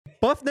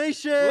Buff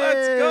Nation!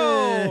 Let's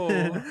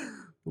go!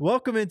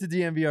 Welcome into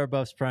DMVR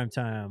Buffs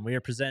Primetime. We are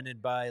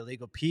presented by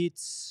Legal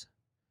Pete's.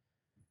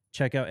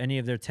 Check out any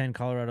of their 10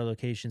 Colorado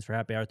locations for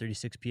happy hour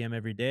 36 p.m.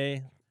 every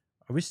day.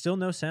 Are we still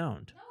no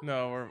sound?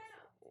 No,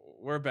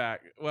 we're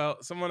back. Well,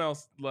 someone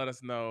else let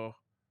us know.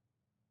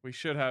 We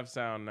should have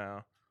sound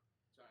now.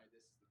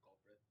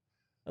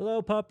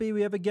 Hello, puppy.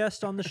 We have a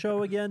guest on the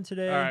show again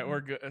today. All right,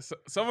 we're good.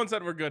 Someone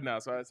said we're good now,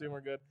 so I assume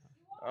we're good.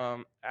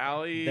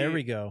 Allie There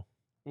we go.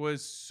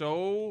 was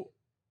so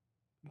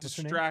What's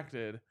her name?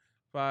 distracted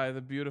by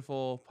the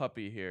beautiful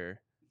puppy here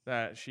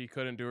that she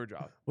couldn't do her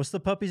job. What's the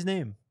puppy's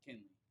name?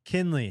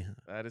 Kinley.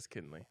 That is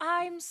Kinley.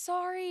 I'm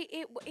sorry.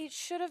 It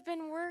should have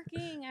been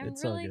working. I'm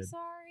It's all really good.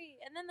 sorry.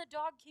 And then the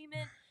dog came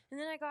in, and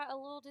then I got a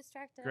little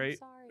distracted. Great. I'm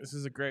sorry. This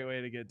is a great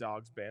way to get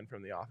dogs banned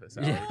from the office.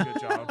 Yeah. Allie.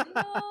 Good job.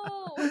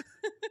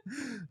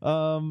 No.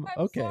 I'm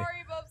Okay.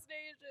 sorry, Bubs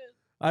Nation.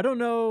 I don't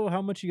know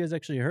how much you guys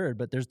actually heard,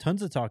 but there's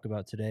tons to talk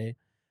about today.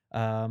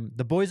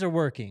 The boys are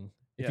working.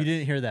 If you Yes.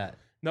 didn't hear that.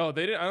 No,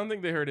 they didn't. I don't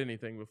think they heard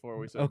anything before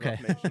we said Okay.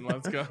 Buff Nation.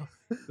 Let's go.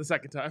 The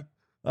second time.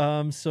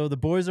 So the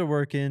boys are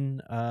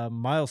working.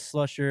 Miles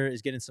Slusher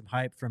is getting some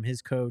hype from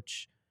his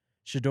coach.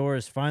 Shador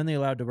is finally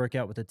allowed to work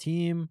out with the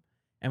team.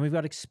 And we've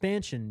got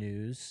expansion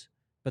news,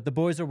 but the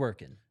boys are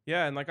working.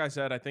 Yeah, and like I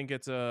said, I think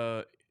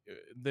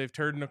they've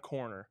turned a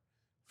corner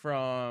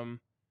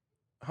from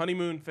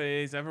honeymoon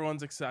phase.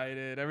 Everyone's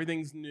excited.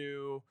 Everything's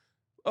new.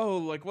 Oh,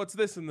 like what's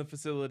this in the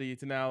facility?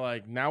 To now,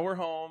 like now we're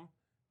home.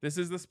 This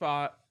is the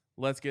spot.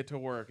 Let's get to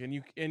work. And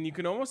you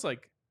can almost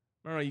like,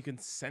 I don't know, you can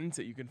sense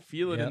it. You can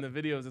feel it in the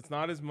videos. It's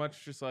not as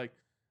much just like,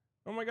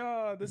 oh my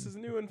God, this is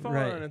new and fun.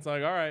 Right. It's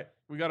like, all right,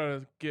 we got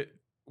to get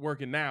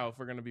working now if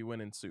we're going to be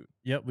winning soon.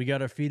 Yep, we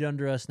got our feet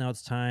under us. Now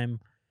it's time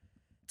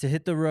to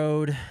hit the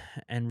road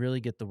and really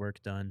get the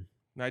work done.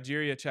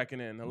 Nigeria checking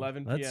in,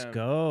 11 p.m. Let's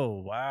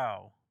go.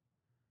 Wow.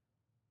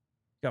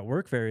 Got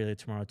work very late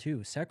tomorrow,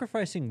 too.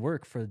 Sacrificing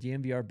work for the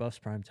DMVR Buffs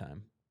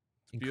Primetime.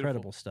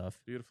 Incredible stuff.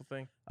 Beautiful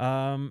thing.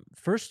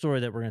 First story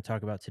that we're going to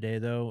talk about today,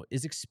 though,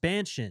 is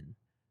expansion,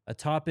 a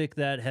topic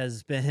that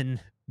has been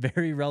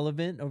very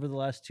relevant over the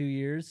last 2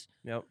 years.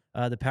 Yep.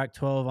 The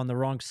Pac-12 on the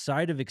wrong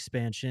side of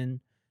expansion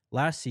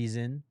last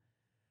season,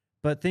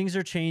 but things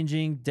are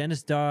changing.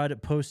 Dennis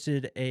Dodd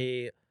posted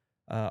a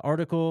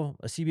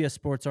CBS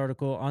Sports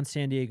article on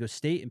San Diego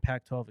State and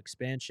Pac-12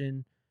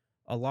 expansion.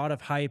 A lot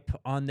of hype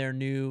on their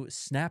new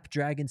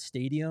Snapdragon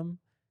Stadium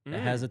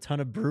that has a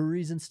ton of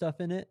breweries and stuff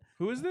in it.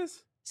 Who is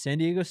this? San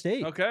Diego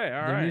State. Okay,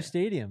 all right. Their new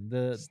stadium.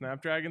 The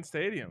Snapdragon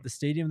Stadium. The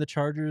stadium the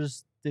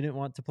Chargers didn't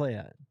want to play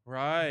at.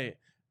 Right.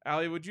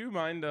 Allie, would you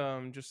mind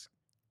just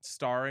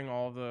starring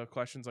all the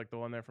questions like the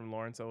one there from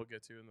Lawrence that we'll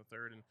get to in the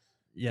third? And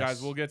Yes.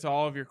 guys, we'll get to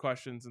all of your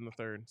questions in the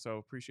third, so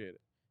appreciate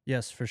it.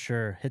 Yes, for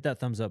sure. Hit that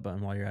thumbs up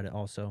button while you're at it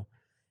also.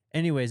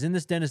 Anyways, in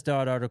this Dennis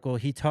Dodd article,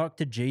 he talked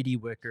to J.D.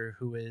 Wicker,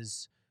 who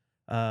is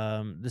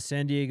the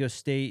San Diego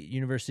State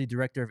University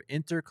Director of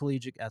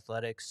Intercollegiate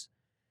Athletics.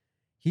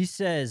 He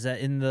says that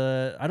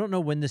I don't know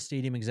when the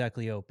stadium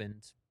exactly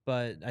opened,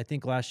 but I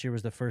think last year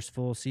was the first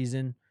full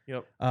season.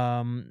 Yep.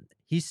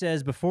 He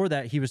says before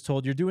that he was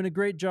told, you're doing a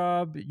great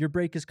job, your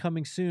break is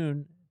coming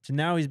soon, to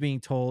now he's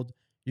being told,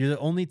 you're the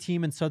only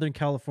team in Southern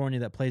California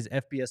that plays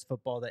FBS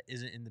football that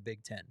isn't in the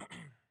Big Ten.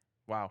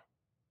 Wow.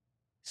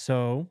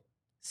 So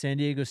San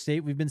Diego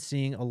State, we've been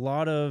seeing a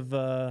lot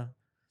of,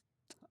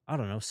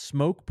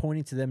 smoke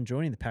pointing to them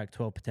joining the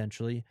Pac-12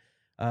 potentially.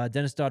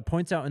 Dennis Dodd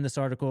points out in this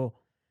article,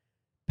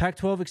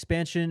 Pac-12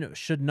 expansion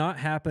should not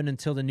happen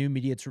until the new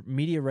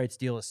media rights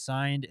deal is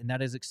signed, and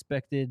that is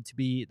expected to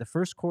be the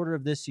first quarter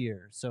of this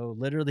year. So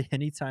literally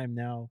any time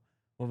now,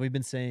 what we've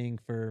been saying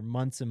for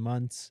months and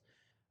months.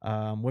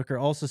 Wicker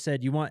also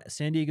said, you want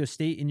San Diego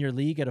State in your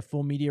league at a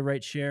full media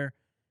rights share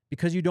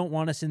because you don't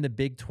want us in the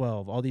Big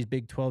 12. All these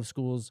Big 12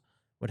 schools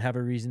would have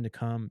a reason to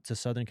come to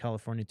Southern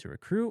California to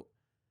recruit.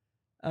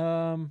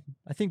 I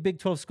think Big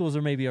 12 schools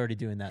are maybe already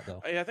doing that,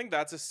 though. I think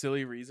that's a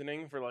silly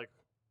reasoning for like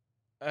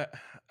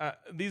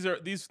these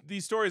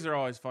stories are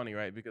always funny,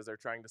 right? Because they're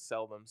trying to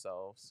sell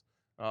themselves.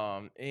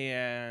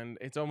 And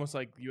it's almost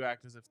like you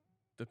act as if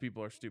the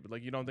people are stupid.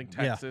 Like you don't think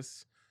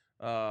Texas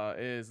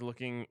is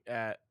looking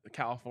at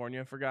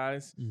California for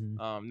guys.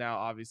 Mm-hmm. Now,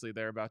 obviously,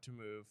 they're about to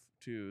move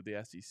to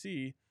the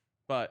SEC,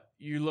 but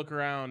you look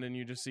around and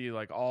you just see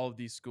like all of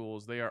these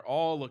schools. They are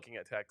all looking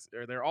at Texas,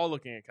 or they're all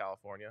looking at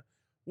California.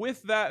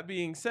 With that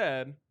being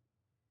said,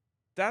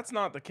 that's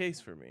not the case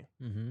for me.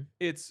 Mm-hmm.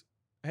 It's,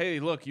 hey,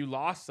 look, you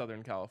lost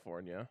Southern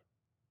California.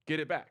 Get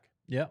it back.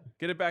 Yeah.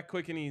 Get it back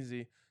quick and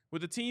easy.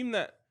 With a team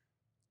that,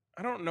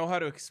 I don't know how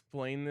to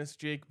explain this,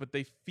 Jake, but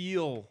they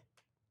feel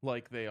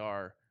like they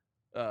are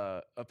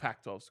a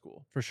Pac-12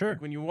 school. For sure.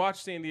 Like when you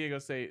watch San Diego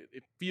State,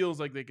 it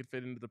feels like they could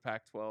fit into the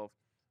Pac-12.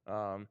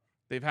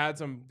 They've had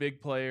some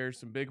big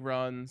players, some big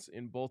runs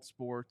in both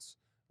sports.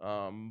 They're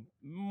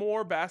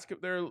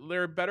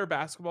a better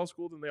basketball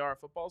school than they are a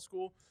football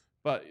school,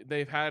 but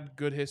they've had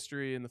good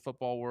history in the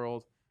football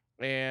world,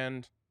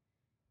 and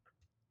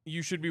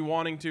you should be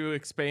wanting to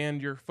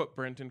expand your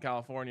footprint in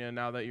California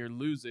now that you're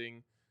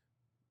losing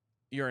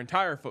your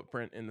entire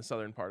footprint in the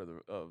southern part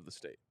of the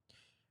state.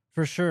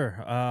 For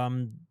sure.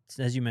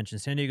 As you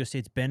mentioned, San Diego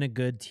State's been a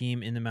good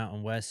team in the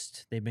Mountain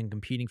West. They've been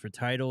competing for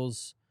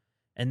titles,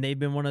 and they've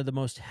been one of the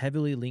most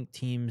heavily linked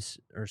teams,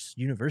 or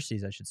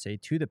universities, I should say,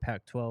 to the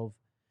Pac-12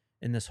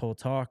 in this whole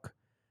talk.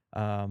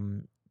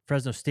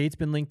 Fresno State's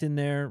been linked in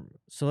there.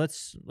 So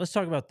let's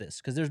talk about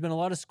this, because there's been a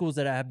lot of schools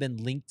that have been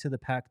linked to the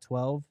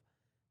Pac-12.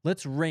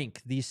 Let's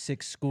rank these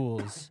 6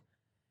 schools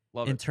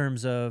Love in it.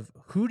 terms of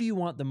who do you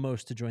want the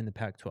most to join the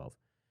Pac-12.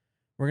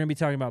 We're going to be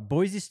talking about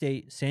Boise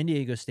State, San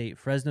Diego State,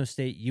 Fresno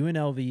State,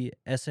 UNLV,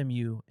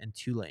 SMU, and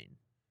Tulane.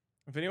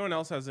 If anyone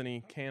else has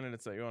any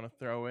candidates that you want to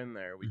throw in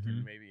there, we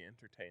can maybe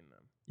entertain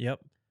them.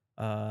 Yep.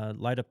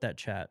 Light up that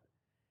chat.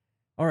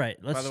 All right,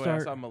 let's By the start.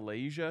 way, I saw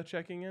Malaysia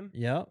checking in.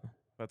 Yep.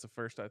 That's a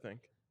first, I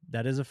think.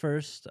 That is a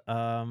first.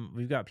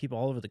 We've got people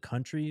all over the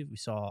country.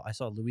 I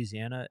saw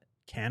Louisiana,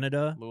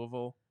 Canada,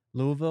 Louisville.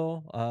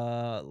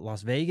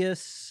 Las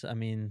Vegas. I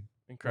mean,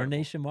 Incredible. we're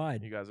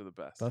nationwide. You guys are the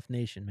best. Buff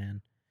Nation,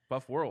 man.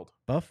 Buff World.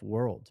 Buff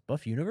World.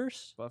 Buff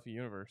Universe? Buff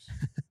Universe.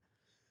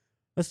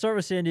 Let's start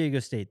with San Diego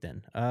State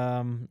then.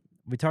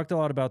 We talked a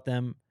lot about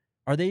them.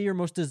 Are they your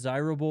most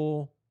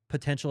desirable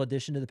potential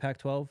addition to the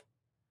Pac-12?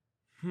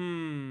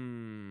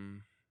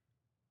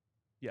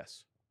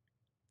 Yes.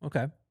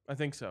 Okay. I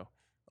think so.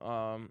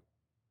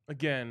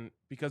 Again,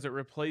 because it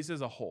replaces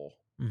a hole,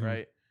 Mhm.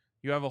 right?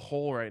 You have a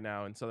hole right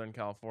now in Southern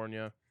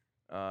California,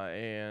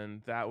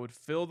 and that would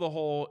fill the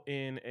hole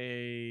in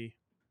a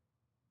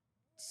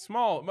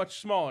much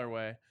smaller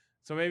way.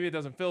 So maybe it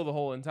doesn't fill the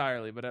hole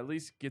entirely, but at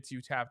least gets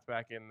you tapped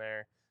back in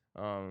there,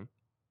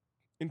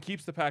 and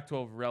keeps the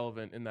Pac-12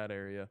 relevant in that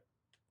area.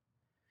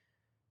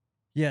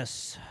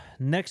 Yes.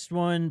 Next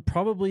one,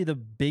 probably the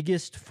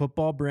biggest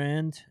football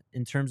brand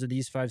in terms of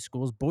these 5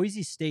 schools,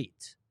 Boise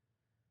State.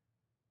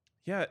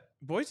 Yeah,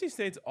 Boise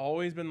State's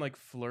always been like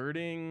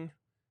flirting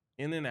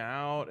in and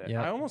out.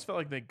 Yep. I almost felt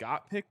like they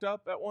got picked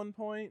up at one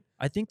point.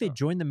 I think they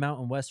joined the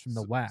Mountain West from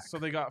the WAC. So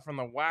they got from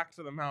the WAC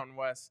to the Mountain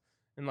West.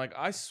 And like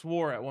I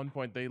swore at one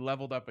point they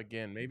leveled up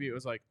again. Maybe it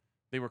was like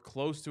they were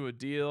close to a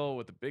deal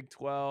with the Big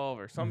 12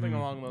 or something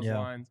along those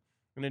lines,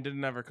 and it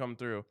didn't ever come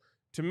through.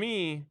 To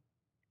me,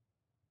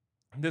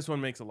 this one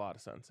makes a lot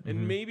of sense.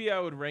 And maybe I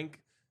would rank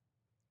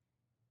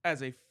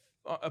as a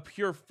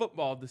pure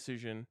football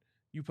decision,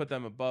 you put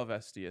them above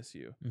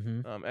SDSU.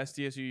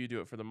 SDSU, you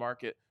do it for the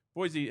market.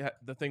 Boise,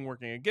 the thing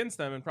working against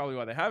them, and probably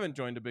why they haven't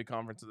joined a big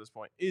conference at this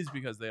point, is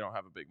because they don't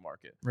have a big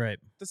market. Right.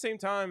 At the same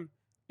time,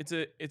 it's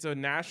a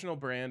national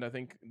brand. I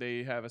think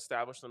they have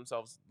established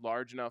themselves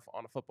large enough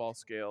on a football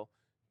scale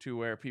to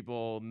where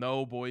people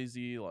know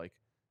Boise, like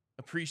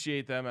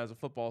appreciate them as a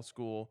football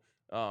school,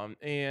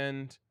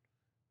 and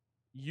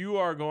you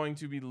are going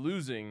to be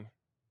losing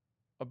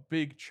a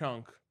big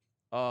chunk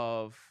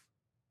of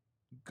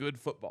good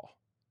football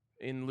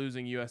in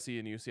losing USC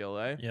and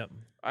UCLA. Yep.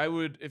 I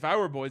would, if I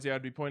were Boise,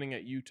 I'd be pointing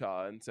at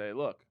Utah and say,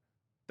 look,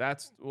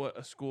 that's what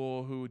a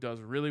school who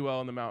does really well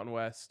in the Mountain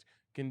West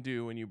can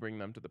do when you bring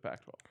them to the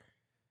Pac-12.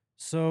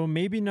 So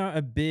maybe not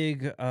a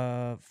big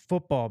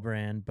football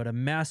brand, but a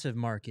massive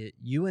market,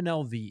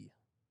 UNLV.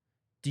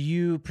 Do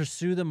you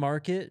pursue the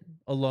market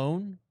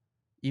alone,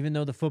 even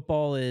though the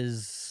football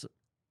is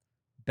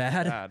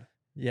bad?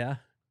 Yeah.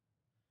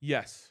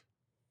 Yes,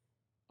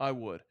 I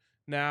would.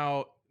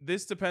 Now,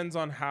 this depends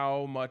on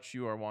how much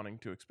you are wanting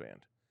to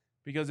expand.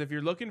 Because if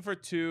you're looking for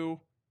 2,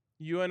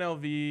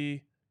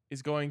 UNLV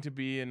is going to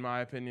be, in my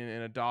opinion,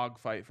 in a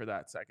dogfight for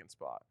that second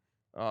spot.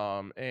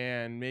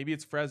 And maybe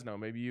it's Fresno.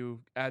 Maybe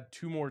you add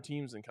 2 more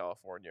teams in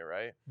California,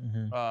 right?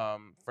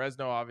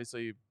 Fresno,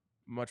 obviously,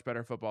 much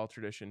better football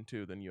tradition,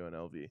 too, than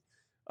UNLV.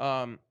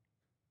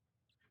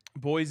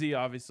 Boise,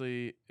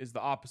 obviously, is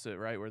the opposite,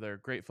 right? Where they're a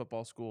great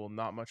football school,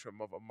 not much of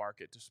a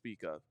market to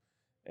speak of.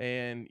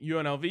 And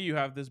UNLV, you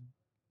have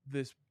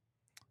this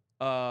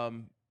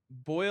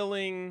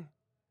boiling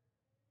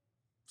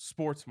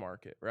sports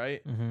market,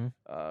 right?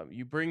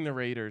 You bring the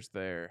Raiders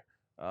there.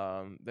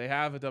 They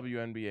have a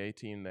WNBA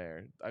team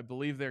there. I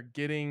believe they're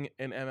getting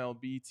an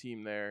MLB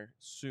team there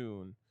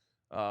soon.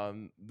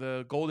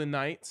 The Golden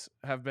Knights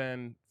have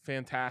been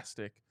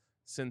fantastic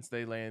since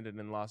they landed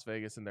in Las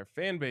Vegas, and their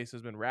fan base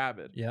has been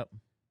rabid. Yep.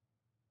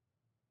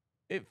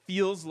 It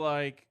feels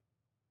like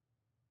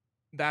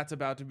that's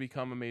about to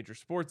become a major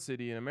sports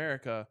city in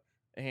America,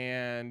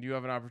 and you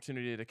have an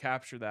opportunity to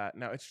capture that.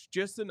 Now, it's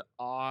just an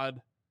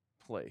odd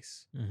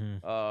place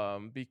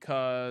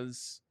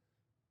because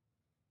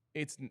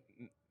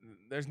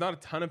there's not a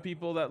ton of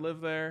people that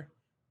live there,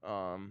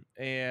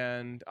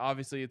 and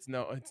obviously it's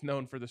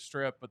known for the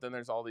Strip, but then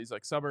there's all these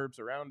like suburbs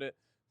around it.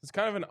 It's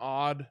kind of an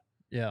odd.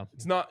 Yeah,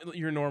 it's not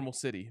your normal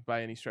city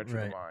by any stretch of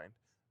the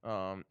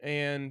mind,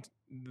 and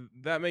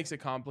that makes it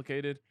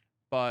complicated.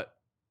 But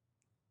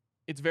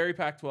it's very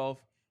Pac-12.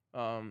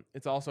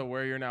 It's also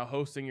where you're now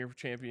hosting your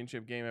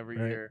championship game every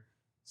year.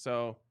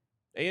 So,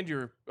 and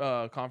your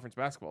conference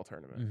basketball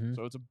tournament.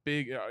 So it's a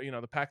big,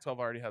 the Pac-12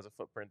 already has a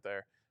footprint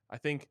there. I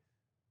think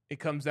it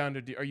comes down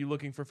to, are you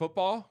looking for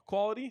football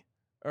quality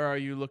or are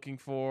you looking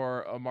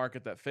for a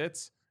market that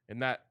fits?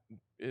 And that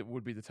it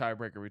would be the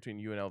tiebreaker between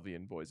UNLV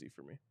and Boise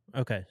for me.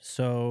 Okay,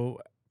 so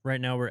right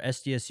now we're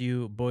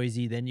SDSU,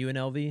 Boise, then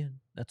UNLV.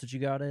 That's what you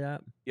got it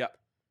at? Yeah.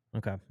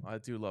 Okay. I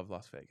do love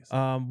Las Vegas.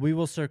 We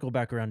will circle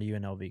back around to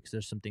UNLV because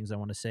there's some things I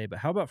want to say. But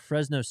how about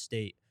Fresno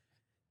State?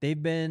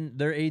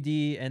 Their AD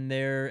and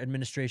their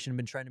administration have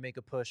been trying to make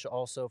a push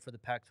also for the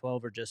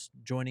Pac-12 or just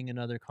joining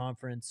another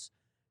conference.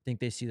 I think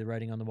they see the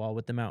writing on the wall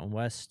with the Mountain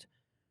West.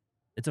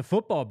 It's a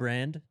football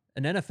brand,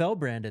 an NFL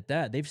brand at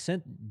that. They've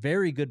sent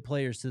very good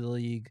players to the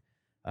league.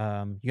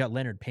 You got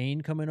Leonard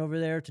Payne coming over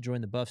there to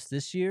join the Buffs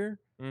this year.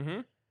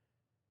 Mm-hmm.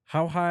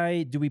 How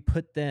high do we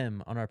put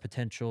them on our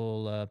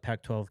potential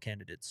Pac-12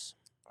 candidates?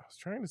 I was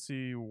trying to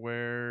see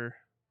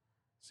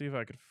if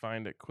I could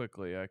find it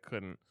quickly. I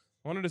couldn't.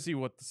 I wanted to see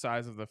what the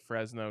size of the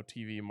Fresno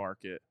TV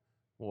market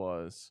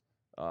was,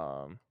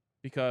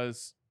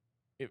 because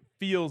it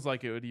feels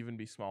like it would even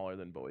be smaller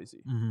than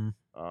Boise.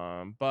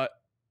 Mm-hmm. But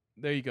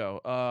there you go.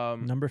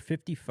 Number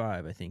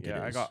 55, I think it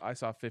is. I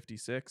saw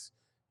 56.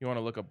 You want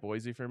to look up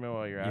Boise for me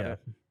while you're at it?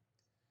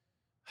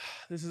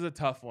 This is a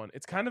tough one.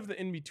 It's kind of the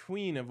in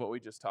between of what we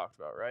just talked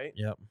about, right?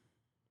 Yep.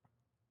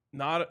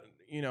 Not,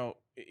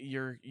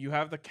 you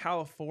have the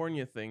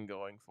California thing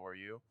going for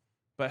you,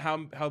 but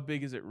how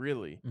big is it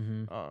really?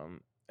 Mm-hmm.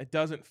 It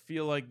doesn't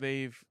feel like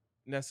they've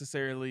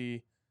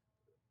necessarily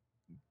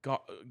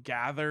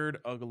gathered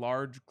a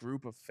large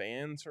group of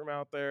fans from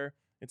out there.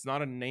 It's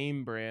not a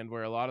name brand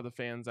where a lot of the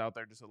fans out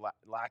there just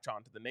latch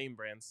on to the name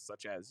brands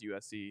such as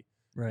USC,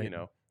 right.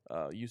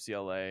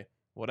 UCLA,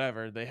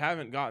 whatever. They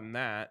haven't gotten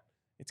that.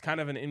 It's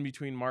kind of an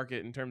in-between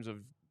market in terms of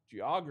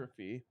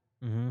geography.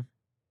 Mm-hmm.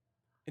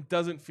 It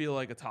doesn't feel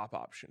like a top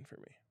option for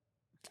me.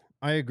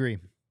 I agree.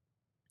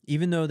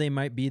 Even though they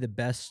might be the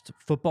best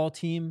football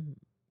team,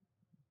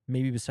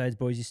 maybe besides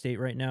Boise State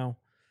right now,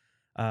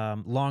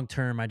 long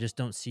term, I just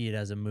don't see it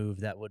as a move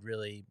that would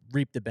really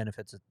reap the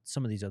benefits that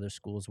some of these other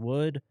schools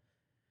would.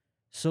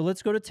 So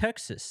let's go to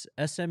Texas,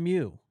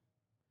 SMU.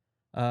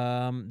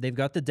 They've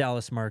got the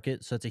Dallas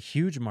market, so it's a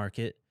huge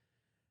market.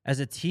 As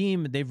a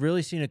team, they've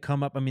really seen it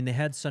come up. I mean, they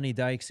had Sonny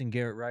Dykes and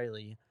Garrett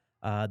Riley.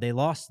 They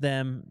lost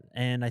them,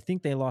 and I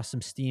think they lost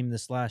some steam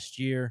this last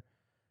year.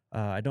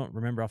 I don't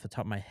remember off the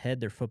top of my head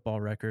their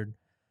football record,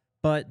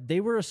 but they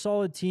were a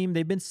solid team.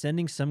 They've been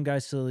sending some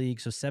guys to the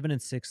league, so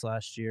 7-6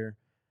 last year.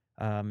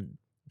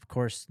 Of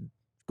course,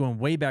 going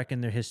way back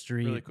in their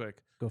history. Really quick.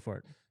 Go for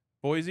it.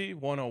 Boise,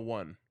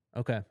 101.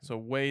 Okay. So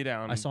way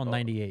down. I saw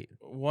 98.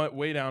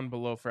 Way down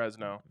below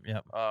Fresno.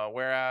 Yep.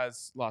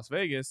 Whereas Las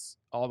Vegas,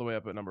 all the way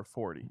up at number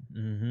 40.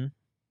 Mm-hmm.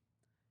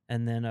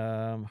 And then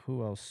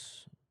who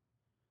else?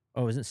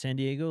 Oh, isn't San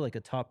Diego like a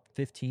top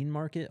 15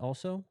 market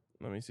also?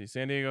 Let me see.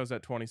 San Diego's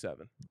at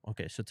 27.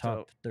 Okay, so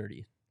top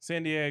 30.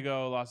 San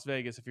Diego, Las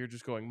Vegas, if you're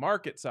just going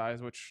market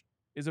size, which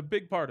is a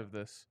big part of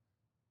this,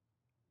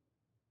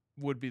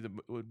 would be the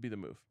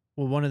move.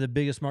 Well, one of the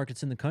biggest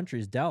markets in the country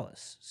is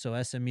Dallas.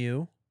 So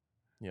SMU.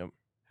 Yep.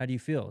 How do you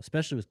feel,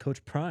 especially with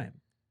Coach Prime?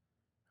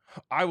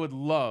 I would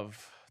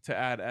love to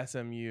add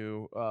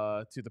SMU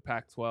to the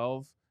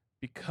Pac-12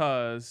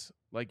 because,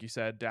 like you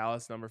said,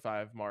 Dallas number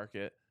 5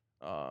 market,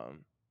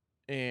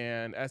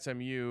 and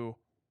SMU,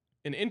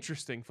 an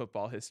interesting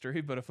football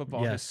history, but a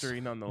football history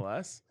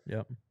nonetheless.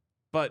 Yep.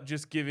 But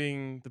just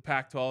giving the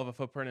Pac-12 a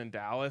footprint in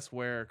Dallas,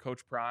 where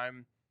Coach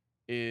Prime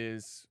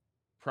is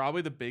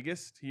probably the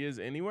biggest he is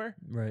anywhere,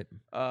 right?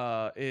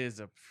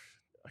 Is a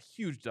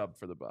huge dub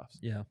for the Buffs.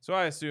 Yeah. So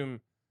I assume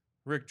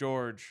Rick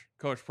George,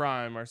 Coach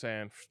Prime are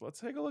saying, let's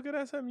take a look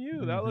at SMU.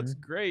 Mm-hmm. That looks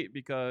great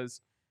because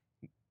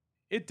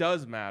it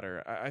does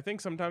matter. I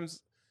think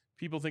sometimes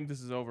people think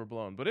this is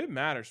overblown, but it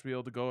matters to be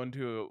able to go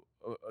into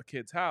a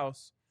kid's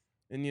house.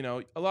 And,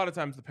 a lot of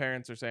times the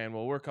parents are saying,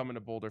 well, we're coming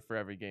to Boulder for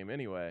every game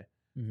anyway.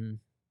 Mm-hmm.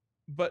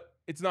 But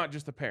it's not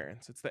just the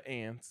parents. It's the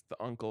aunts,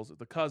 the uncles,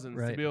 the cousins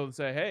right. to be able to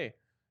say, hey,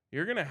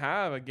 you're going to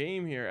have a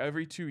game here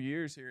every 2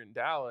 years here in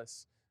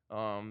Dallas.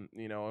 And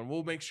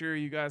we'll make sure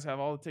you guys have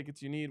all the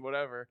tickets you need,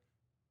 whatever.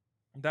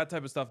 That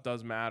type of stuff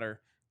does matter,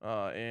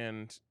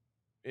 and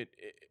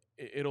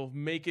it'll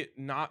make it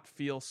not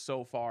feel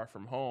so far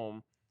from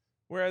home,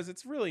 whereas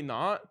it's really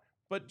not.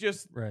 But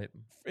just right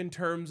in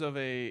terms of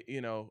a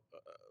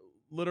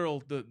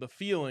literal the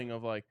feeling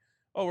of like,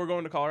 oh, we're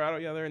going to Colorado.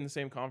 Yeah, they're in the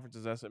same conference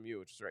as SMU,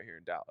 which is right here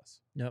in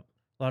Dallas. Yep.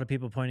 A lot of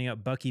people pointing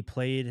out Bucky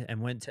played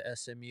and went to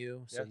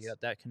SMU, so you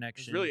got that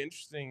connection. It's really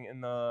interesting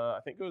I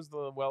think it was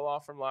the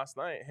well-off from last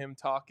night, him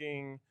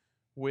talking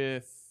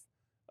with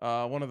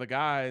one of the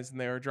guys,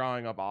 and they were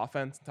drawing up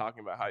offense and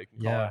talking about how you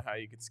can call it, how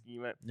you can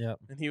scheme it. Yep.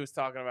 And he was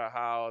talking about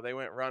how they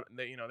went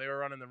they were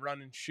running the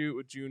run and shoot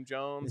with June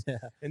Jones. Yeah.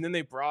 And then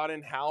they brought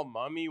in Hal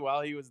Mummy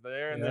while he was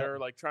there, and they were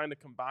like trying to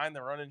combine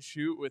the run and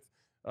shoot with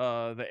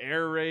the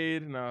air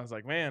raid. And I was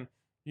like, man,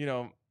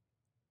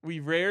 we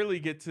rarely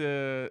get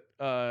to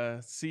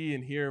see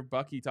and hear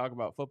Bucky talk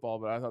about football,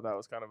 but I thought that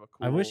was kind of a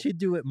cool. I wish he'd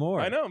do it more.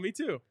 I know, me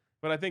too.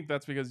 But I think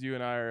that's because you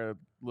and I are a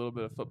little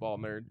bit of football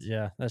nerds.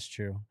 Yeah, that's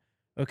true.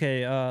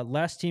 Okay,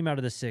 last team out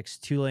of the 6,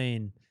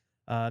 Tulane.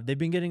 They've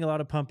been getting a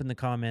lot of pump in the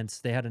comments.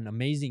 They had an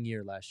amazing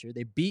year last year.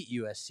 They beat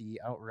USC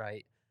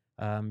outright.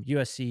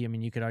 USC, I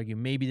mean, you could argue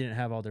maybe didn't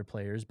have all their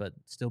players, but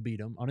still beat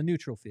them on a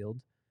neutral field.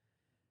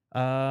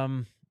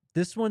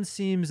 This one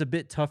seems a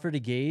bit tougher to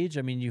gauge.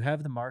 I mean, you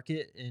have the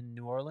market in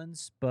New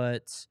Orleans,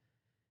 but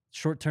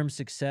short-term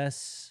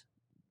success,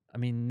 I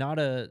mean,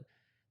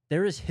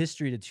 there is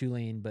history to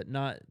Tulane, but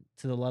not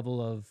to the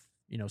level of,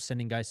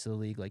 sending guys to the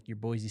league like your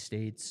Boise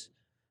States,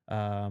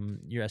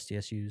 your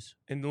SDSUs.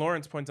 And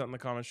Lawrence points out in the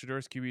comments,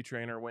 Shadur's QB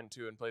trainer went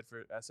to and played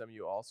for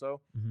SMU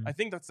also. Mhm. I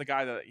think that's the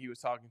guy that he was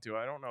talking to.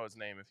 I don't know his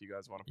name if you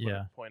guys want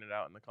to point it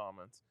out in the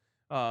comments.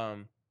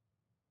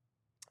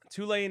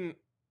 Tulane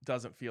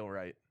doesn't feel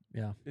right.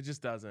 Yeah. It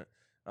just doesn't.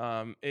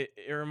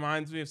 It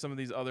reminds me of some of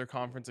these other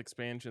conference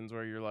expansions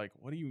where you're like,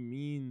 what do you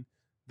mean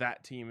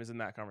that team is in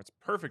that conference?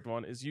 Perfect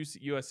one is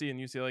USC and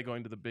UCLA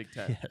going to the Big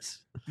Ten.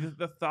 Yes.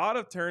 The thought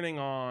of turning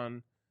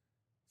on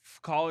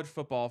college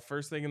football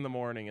first thing in the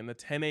morning and the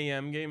 10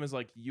 a.m. game is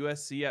like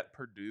USC at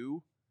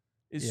Purdue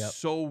is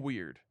so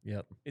weird.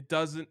 Yep. It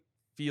doesn't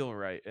feel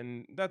right.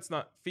 And that's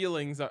not,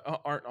 feelings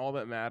aren't all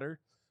that matter,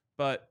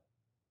 but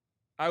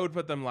I would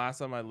put them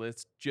last on my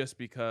list just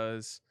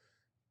because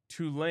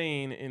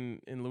Tulane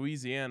in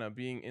Louisiana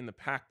being in the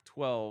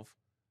Pac-12,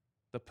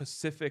 the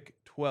Pacific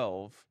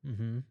 12,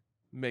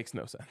 makes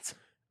no sense.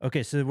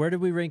 Okay, so where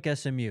did we rank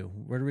SMU?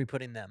 Where are we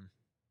putting them?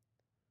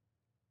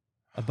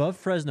 Above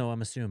Fresno,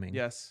 I'm assuming.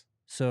 Yes.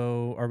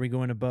 So are we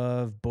going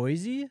above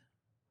Boise?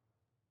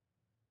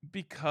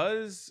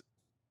 Because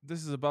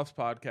this is a Buffs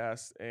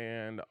podcast,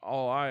 and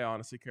all I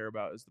honestly care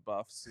about is the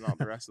Buffs, not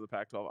the rest of the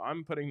Pac-12.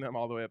 I'm putting them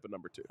all the way up at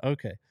number 2.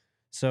 Okay.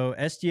 So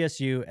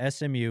SDSU,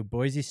 SMU,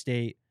 Boise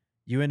State,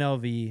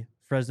 UNLV,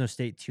 Fresno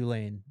State,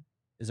 Tulane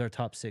is our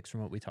top 6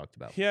 from what we talked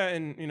about. Yeah,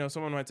 and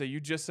someone might say, you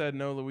just said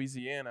no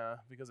Louisiana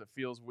because it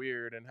feels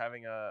weird and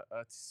having a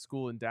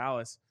school in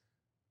Dallas.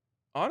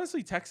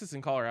 Honestly, Texas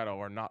and Colorado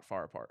are not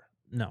far apart.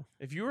 No.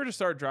 If you were to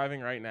start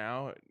driving right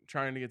now,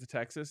 trying to get to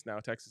Texas,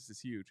 now Texas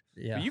is huge.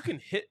 Yeah. But you can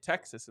hit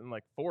Texas in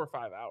like 4 or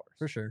 5 hours.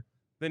 For sure.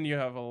 Then you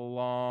have a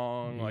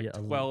long,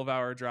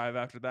 12-hour drive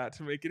after that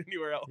to make it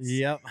anywhere else.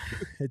 Yep.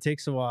 It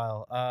takes a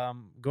while.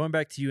 Going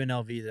back to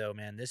UNLV, though,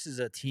 man, this is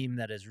a team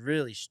that has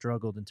really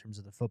struggled in terms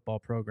of the football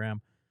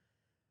program.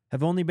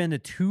 Have only been to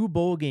 2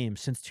 bowl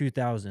games since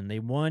 2000. They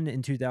won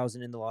in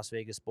 2000 in the Las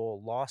Vegas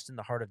Bowl, lost in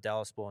the Heart of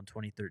Dallas Bowl in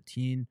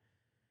 2013.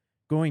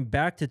 Going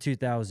back to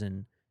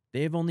 2000,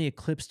 they have only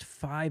eclipsed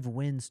 5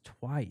 wins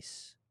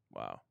twice.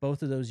 Wow.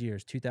 Both of those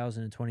years,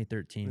 2000 and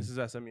 2013. This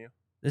is SMU.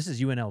 This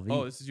is UNLV.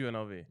 Oh, this is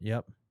UNLV.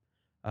 Yep.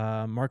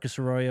 Marcus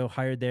Arroyo,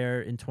 hired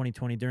there in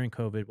 2020 during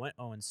COVID, went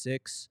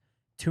 0-6,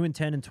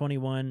 2-10 and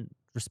 21,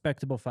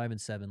 respectable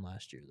 5-7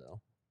 last year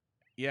though.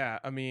 Yeah,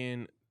 I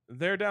mean,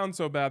 they're down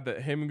so bad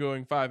that him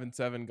going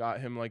 5-7 got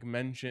him like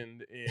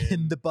mentioned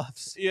in the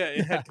Buffs. Yeah,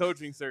 in head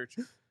coaching search.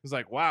 It was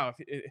like, wow,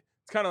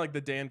 it's kind of like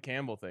the Dan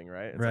Campbell thing,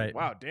 right? It's right. Like,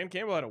 wow, Dan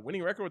Campbell had a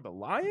winning record with the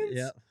Lions?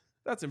 Yeah.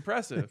 That's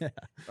impressive.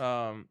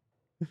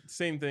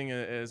 Same thing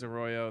as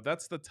Arroyo.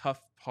 That's the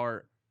tough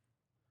part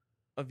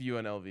of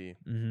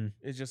UNLV.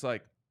 It's just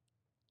like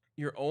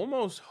you're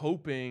almost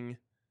hoping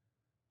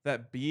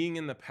that being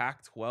in the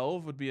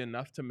Pac-12 would be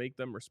enough to make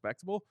them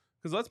respectable.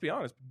 Because let's be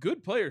honest,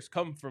 good players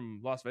come from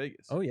Las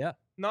Vegas. Oh, yeah.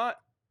 Not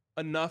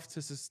enough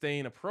to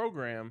sustain a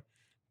program,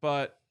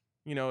 but,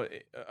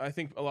 I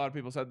think a lot of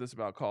people said this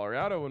about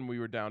Colorado when we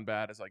were down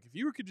bad. It's like, if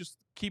you could just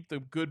keep the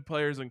good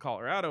players in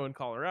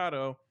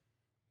Colorado,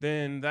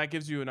 then that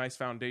gives you a nice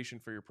foundation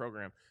for your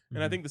program.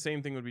 And I think the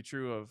same thing would be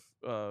true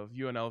of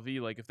UNLV.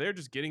 Like, if they're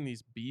just getting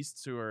these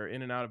beasts who are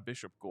in and out of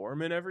Bishop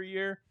Gorman every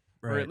year,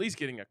 or at least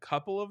getting a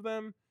couple of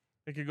them,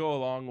 it could go a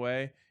long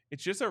way.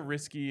 It's just a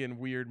risky and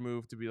weird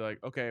move to be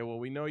like, okay, well,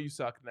 we know you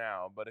suck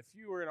now, but if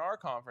you were in our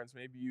conference,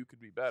 maybe you could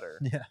be better.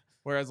 Yeah.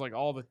 Whereas like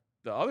all the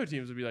other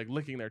teams would be like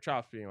licking their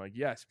chops, being like,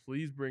 yes,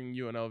 please bring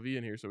UNLV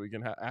in here so we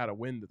can add a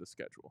win to the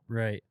schedule.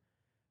 Right.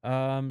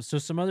 So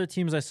some other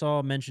teams I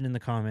saw mentioned in the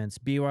comments,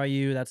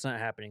 BYU, that's not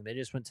happening. They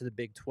just went to the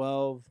Big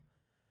 12.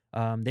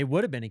 They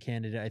would have been a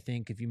candidate, I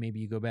think, if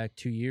you go back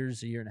 2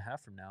 years, a year and a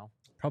half from now.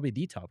 Probably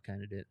the top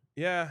candidate.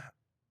 Yeah.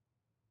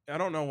 I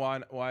don't know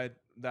why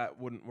that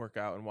wouldn't work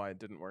out and why it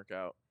didn't work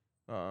out.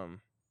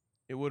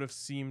 It would have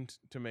seemed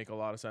to make a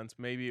lot of sense.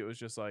 Maybe it was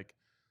just like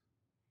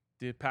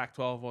the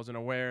Pac-12 wasn't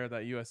aware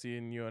that USC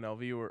and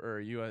UNLV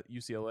or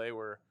UCLA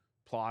were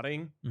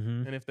plotting.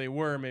 And if they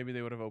were, maybe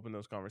they would have opened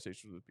those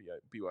conversations with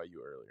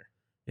BYU earlier.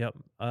 Yep.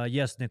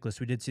 Yes, Nicholas,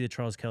 we did see the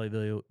Charles Kelly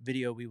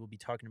video. We will be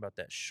talking about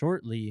that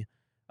shortly.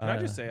 Can I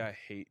just say I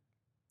hate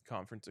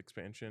conference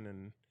expansion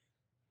and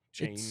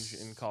change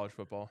in college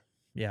football?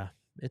 Yeah,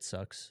 it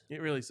sucks.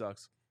 It really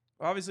sucks.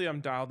 Obviously, I'm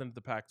dialed into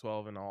the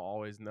Pac-12, and I'll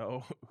always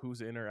know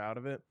who's in or out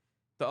of it.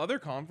 The other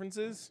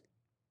conferences,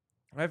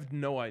 I have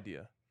no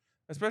idea.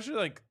 Especially,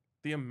 like,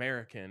 the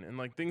American and,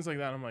 like, things like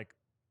that. I'm like,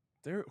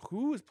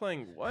 who is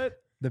playing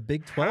what? The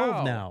Big 12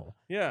 How? now.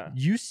 Yeah.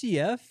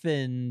 UCF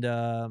and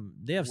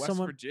they have West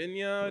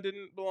Virginia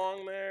didn't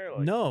belong there.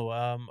 Like,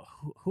 no.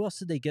 Who else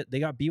did they get? They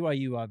got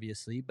BYU,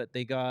 obviously, but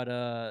they got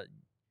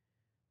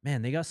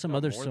they got some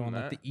others still on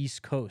like the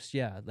East Coast.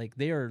 Yeah, like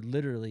they are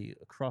literally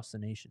across the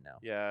nation now.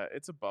 Yeah,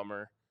 it's a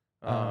bummer.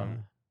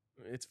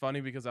 it's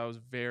funny because I was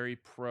very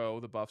pro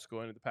the Buffs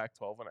going to the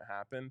Pac-12 when it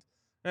happened.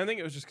 And I think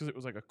it was just because it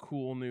was like a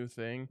cool new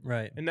thing.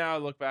 Right. And now I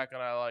look back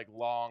and I like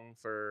long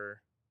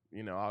for,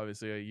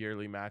 obviously a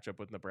yearly matchup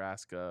with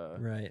Nebraska.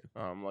 Right.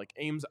 Like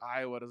Ames,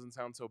 Iowa doesn't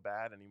sound so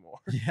bad anymore.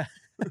 Yeah.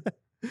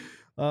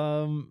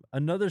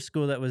 Another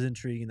school that was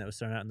intriguing that was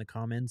thrown out in the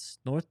comments,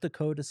 North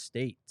Dakota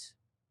State.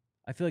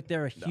 I feel like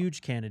they're a No.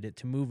 huge candidate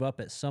to move up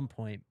at some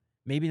point.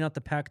 Maybe not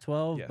the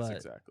Pac-12, Yes, but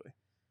exactly.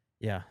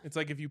 yeah. It's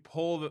like if you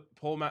pull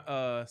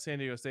San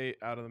Diego State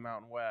out of the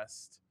Mountain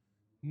West,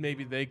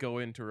 maybe they go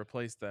in to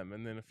replace them,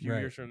 and then a few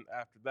Right. years from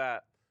after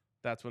that,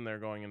 that's when they're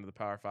going into the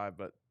Power Five.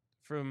 But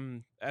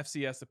from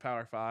FCS to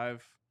Power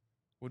Five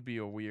would be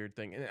a weird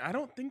thing, and I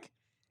don't think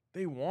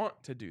they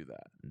want to do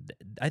that.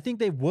 I think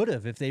they would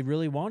have if they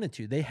really wanted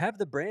to. They have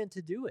the brand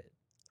to do it.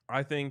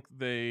 I think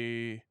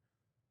they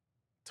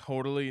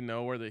totally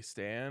know where they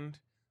stand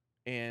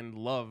and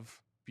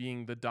love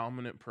being the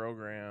dominant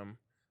program,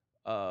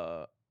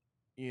 of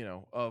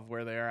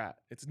where they're at.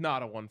 It's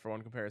not a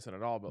 1-for-1 comparison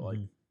at all, but like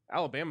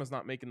Alabama's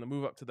not making the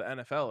move up to the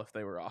NFL if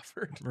they were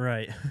offered.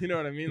 Right. You know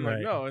what I mean? Like,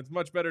 Right. no, it's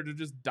much better to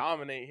just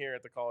dominate here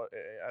at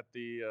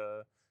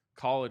the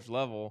college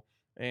level.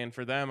 And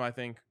for them, I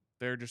think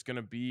they're just going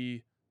to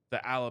be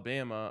the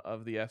Alabama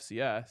of the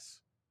FCS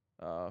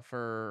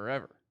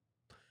forever.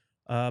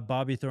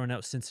 Bobby throwing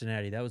out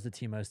Cincinnati. That was the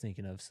team I was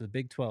thinking of. So the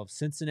Big 12,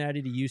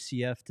 Cincinnati to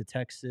UCF to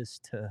Texas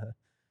to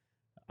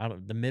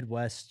the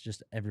Midwest,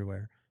 just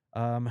everywhere.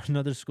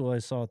 Another school I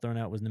saw thrown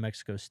out was New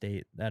Mexico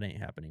State. That ain't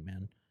happening,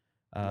 man.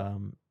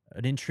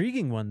 An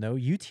intriguing one though,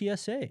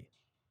 UTSA.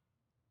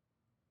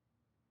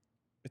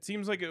 It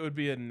seems like it would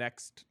be a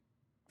next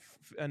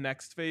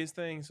phase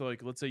thing. So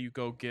like, let's say you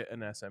go get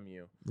an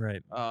SMU,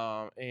 Right.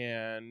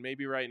 and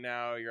maybe right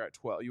now you're at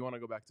 12. You want to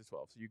go back to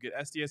 12, so you get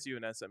SDSU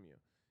and SMU,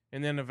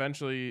 and then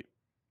eventually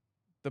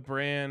the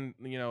brand.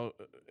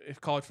 If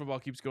college football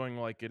keeps going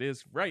like it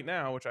is right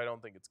now, which I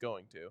don't think it's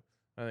going to.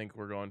 I think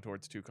we're going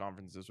towards 2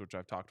 conferences, which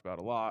I've talked about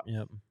a lot.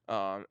 Yep.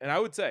 And I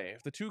would say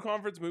if the 2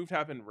 conference move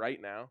happened right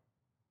now,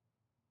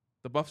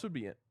 the Buffs would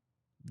be in,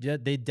 Yeah,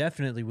 they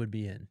definitely would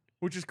be in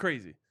which is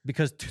crazy.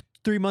 because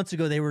 3 months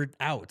ago they were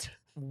out.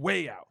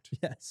 Way out.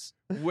 Yes.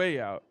 Way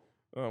out.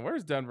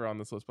 Where's Denver on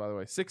this list, by the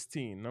way?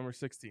 Number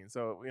 16.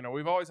 So,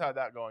 we've always had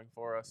that going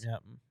for us.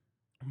 Yep.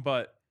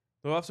 But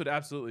the Buffs would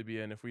absolutely be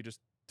in if we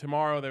just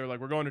tomorrow they were like,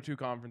 we're going to 2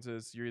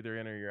 conferences. You're either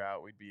in or you're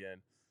out. We'd be in.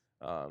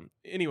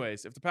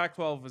 Anyways, if the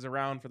Pac-12 is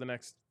around for the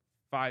next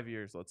 5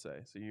 years, let's say,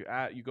 so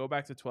you go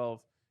back to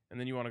 12 and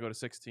then you want to go to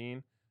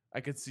 16, I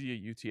could see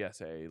a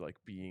UTSA like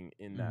being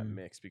in that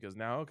mix because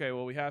now, okay,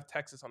 well, we have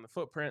Texas on the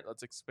footprint.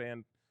 Let's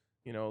expand,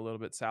 a little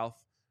bit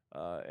south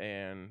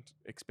and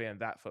expand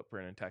that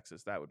footprint in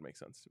Texas. That would make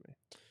sense to me.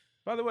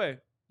 By the way,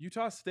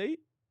 Utah State,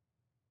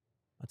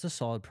 That's a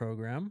solid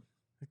program.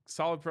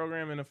 solid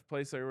program in a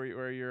place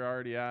where you're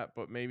already at,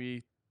 but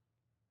maybe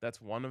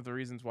that's one of the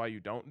reasons why you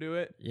don't do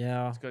it.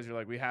 Yeah. It's because you're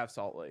like, we have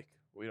Salt Lake.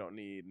 We don't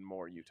need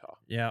more Utah.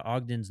 Yeah.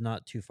 Ogden's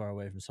not too far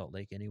away from Salt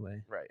Lake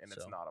anyway. Right, and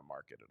it's So. not a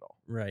market at all.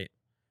 Right.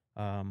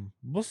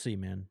 We'll see,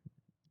 man.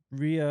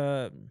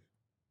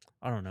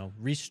 I don't know.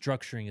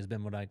 Restructuring has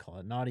been what I call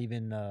it. Not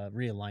even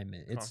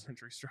realignment.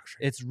 Conference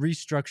restructuring. It's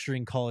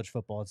restructuring college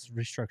football. It's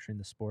restructuring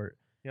the sport.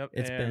 Yep,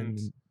 It's and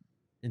been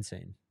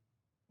insane.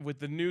 with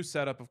the new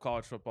setup of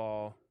college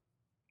football,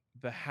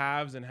 the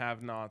haves and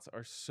have-nots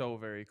are so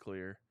very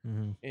clear.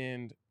 Mm-hmm.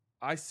 And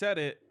I said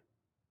it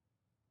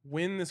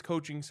when this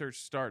coaching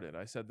search started.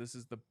 I said this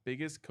is the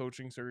biggest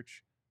coaching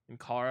search in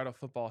Colorado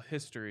football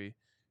history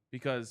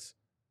because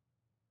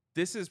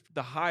this is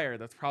the hire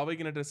that's probably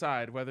going to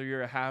decide whether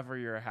you're a have or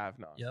you're a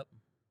have-not. Yep.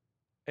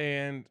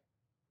 And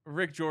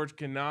Rick George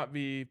cannot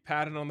be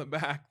patted on the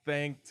back,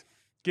 thanked,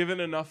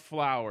 given enough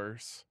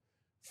flowers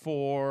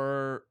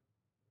for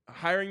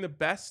hiring the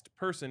best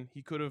person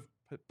he could have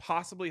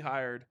possibly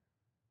hired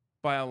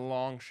by a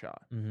long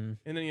shot. Mm-hmm.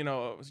 And then,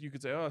 you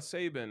could say, oh,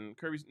 Saban,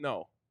 Kirby's.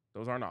 No,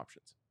 those aren't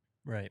options.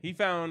 Right. He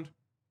found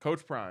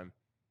Coach Prime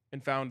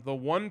and found the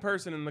one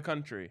person in the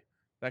country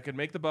that could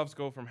make the Buffs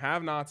go from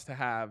have-nots to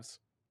haves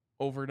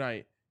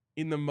overnight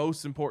in the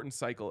most important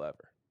cycle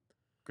ever.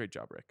 Great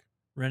job, Rick.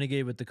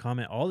 Renegade with the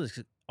comment,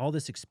 all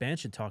this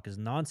expansion talk is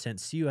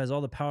nonsense. CU has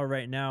all the power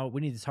right now. We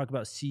need to talk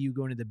about CU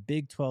going to the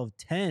Big 12,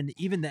 10,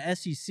 even the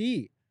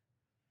SEC.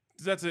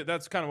 That's it.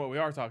 That's kind of what we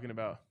are talking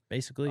about.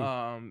 Basically.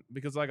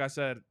 Because like I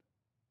said,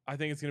 I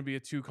think it's going to be a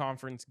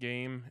 2-conference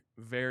game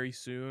very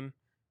soon.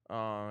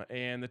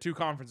 And the 2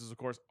 conferences, of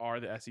course, are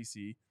the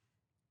SEC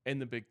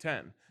and the Big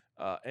 10.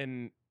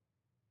 And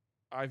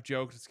I've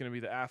joked it's going to be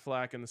the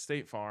Aflac and the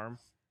State Farm.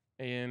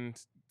 And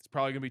it's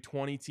probably going to be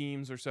 20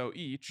 teams or so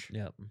each.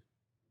 Yep.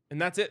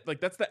 And that's it. Like,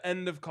 that's the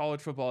end of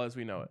college football as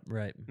we know it.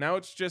 Right. Now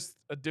it's just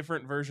a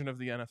different version of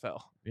the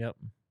NFL. Yep.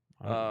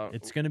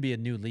 It's going to be a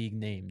new league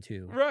name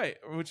too. Right,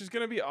 which is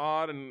going to be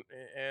odd, and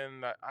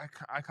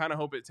I kind of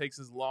hope it takes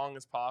as long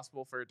as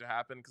possible for it to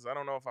happen because I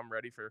don't know if I'm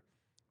ready for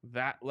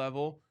that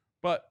level.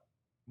 But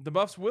the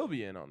Buffs will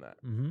be in on that.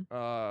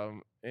 Mm-hmm.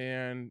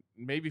 And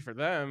maybe for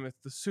them,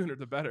 it's the sooner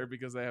the better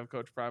because they have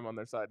Coach Prime on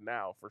their side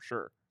now for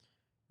sure.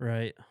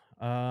 Right.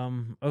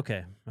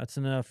 Okay. That's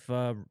enough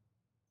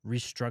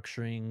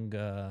restructuring,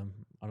 I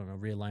don't know,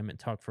 realignment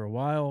talk for a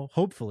while,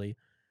 hopefully.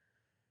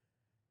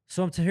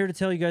 So I'm here to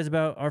tell you guys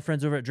about our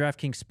friends over at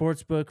DraftKings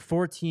Sportsbook.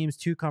 4 teams,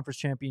 2 conference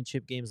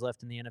championship games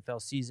left in the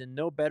NFL season.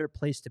 No better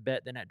place to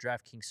bet than at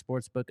DraftKings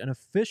Sportsbook, an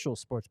official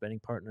sports betting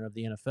partner of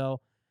the NFL.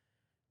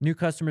 New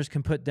customers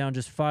can put down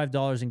just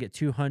 $5 and get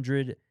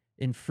 $200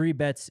 in free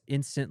bets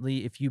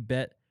instantly if you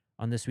bet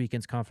on this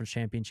weekend's conference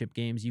championship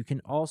games. You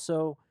can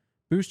also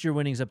boost your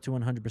winnings up to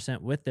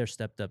 100% with their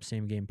stepped-up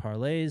same-game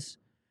parlays.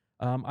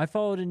 I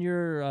followed in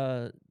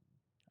your,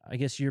 I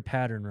guess, your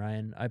pattern,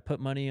 Ryan. I put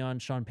money on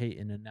Sean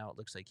Payton, and now it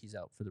looks like he's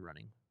out for the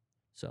running.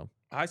 So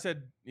I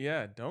said,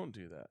 yeah, don't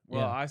do that.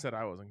 Well, Yeah. I said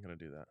I wasn't going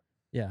to do that.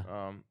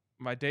 yeah,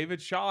 My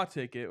David Shaw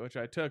ticket, which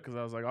I took because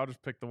I was like, I'll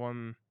just pick the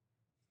one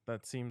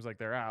that seems like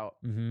they're out.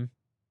 mm-hmm.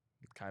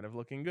 Kind of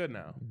looking good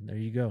now. There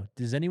you go.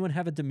 Does anyone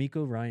have a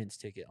D'Amico Ryans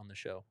ticket on the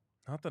show?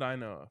 Not that I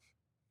know of.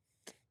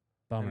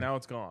 Bummer. And now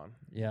it's gone.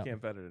 Yeah.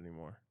 Can't bet it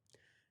anymore.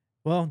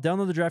 Well,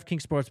 download the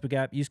DraftKings Sportsbook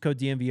app. Use code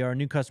DMVR.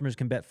 New customers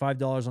can bet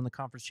 $5 on the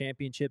conference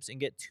championships and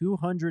get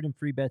 $200 in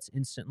free bets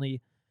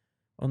instantly.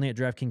 Only at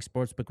DraftKings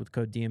Sportsbook with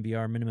code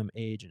DMVR. Minimum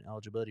age and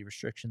eligibility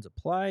restrictions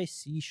apply.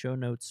 See show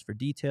notes for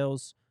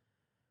details.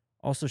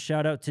 Also,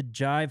 shout out to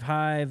Jive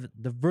Hive,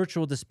 the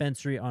virtual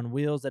dispensary on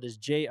wheels. That is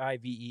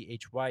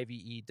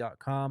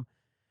JIVEHYVE.com.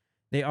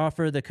 They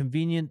offer the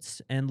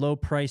convenience and low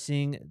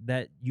pricing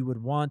that you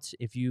would want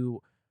if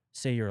you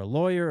say you're a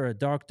lawyer or a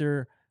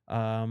doctor.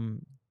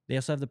 They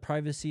also have the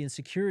privacy and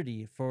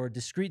security for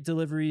discreet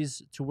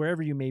deliveries to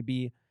wherever you may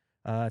be.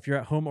 If you're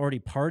at home already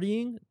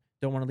partying,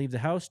 don't want to leave the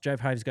house, Jive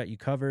Hive's got you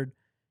covered.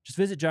 Just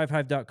visit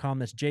jivehive.com.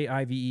 That's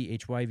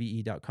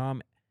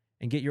JIVEHYVE.com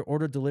and get your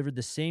order delivered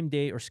the same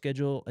day or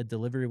schedule a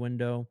delivery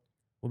window.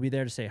 We'll be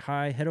there to say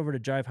hi. Head over to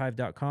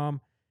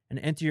jivehive.com and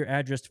enter your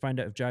address to find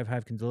out if Jive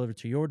Hive can deliver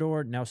to your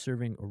door. Now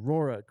serving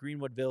Aurora,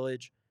 Greenwood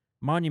Village,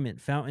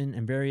 Monument, Fountain,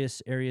 and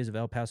various areas of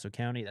El Paso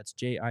County. That's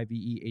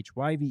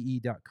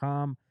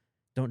JIVEHYVE.com.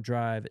 Don't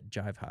drive,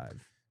 Jive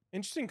Hive.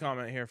 Interesting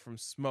comment here from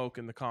Smoke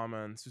in the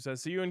comments who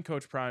says, so you and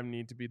Coach Prime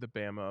need to be the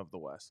Bama of the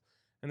West.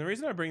 And the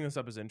reason I bring this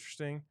up as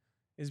interesting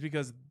is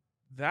because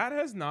that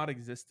has not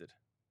existed.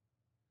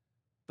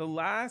 The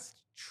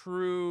last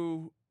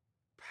true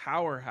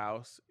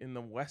powerhouse in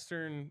the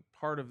western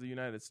part of the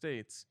United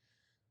States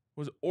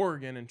was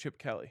Oregon and Chip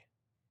Kelly.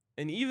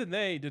 And even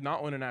they did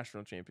not win a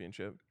national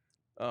championship,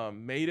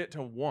 made it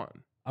to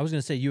one. I was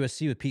going to say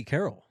USC with Pete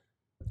Carroll.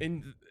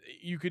 And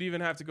you could even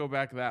have to go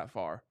back that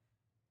far.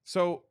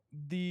 So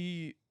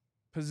the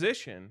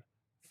position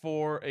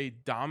for a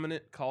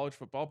dominant college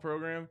football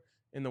program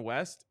in the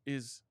West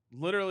is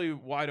literally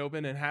wide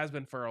open and has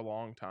been for a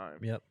long time.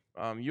 Yep.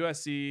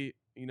 USC,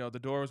 the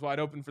door was wide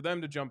open for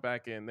them to jump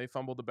back in. They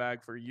fumbled the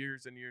bag for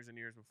years and years and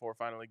years before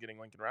finally getting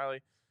Lincoln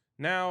Riley.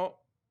 Now,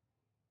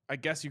 I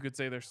guess you could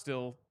say they're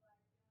still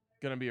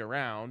going to be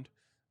around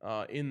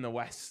in the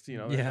West.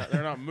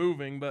 They're not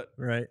moving, but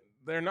Right.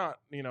 they're not,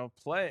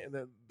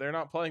 they're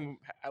not playing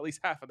at least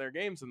half of their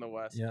games in the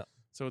West. Yeah.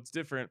 So it's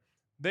different.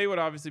 They would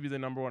obviously be the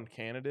number one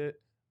candidate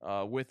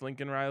with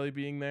Lincoln Riley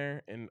being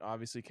there and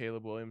obviously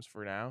Caleb Williams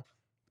for now.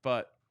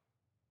 But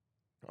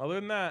other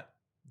than that,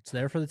 It's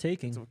there for the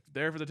taking. it's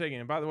there for the taking.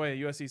 And by the way,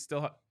 USC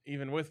still,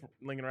 even with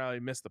Lincoln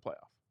Riley, missed the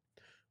playoff.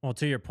 Well,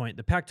 to your point,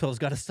 the Pac-12's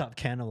got to stop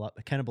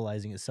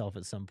cannibalizing itself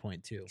at some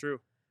point too. True.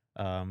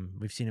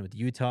 We've seen it with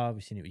Utah,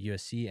 we've seen it with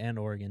USC and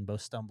Oregon, both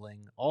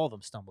stumbling, all of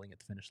them stumbling at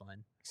the finish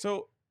line.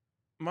 So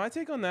my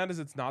take on that is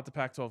it's not the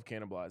Pac-12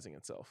 cannibalizing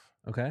itself.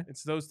 Okay,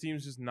 It's those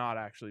teams just not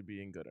actually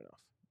being good enough.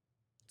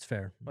 it's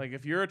fair. Like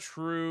if you're a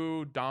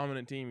true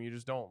dominant team, you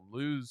just don't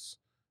lose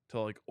to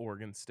like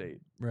Oregon State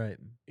Right.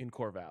 in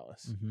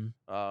Corvallis.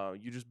 Mm-hmm.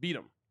 You just beat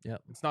them.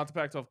 Yep. It's not the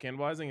Pac-12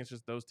 cannibalizing. It's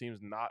just those teams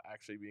not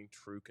actually being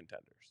true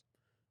contenders.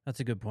 That's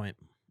a good point.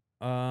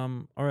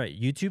 All right,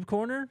 YouTube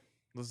corner.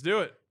 Let's do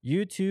it.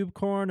 YouTube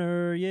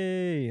corner,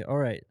 yay! All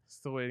right,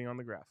 Still waiting on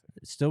the graphic.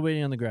 still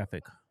waiting on the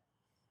graphic.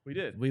 We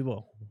did. We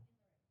will.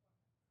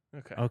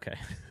 Okay. Okay.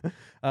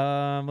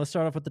 Let's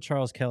start off with the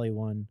Charles Kelly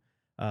one.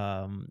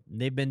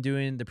 They've been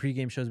doing the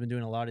pregame show's been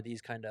doing a lot of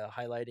these kind of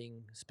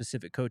highlighting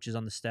specific coaches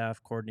on the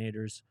staff,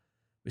 coordinators.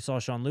 We saw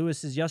Sean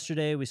Lewis's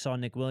yesterday. We saw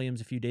Nick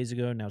Williams a few days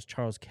ago. Now it's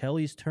Charles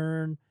Kelly's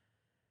turn.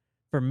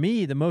 For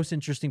me, the most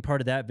interesting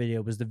part of that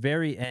video was the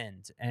very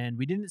end, and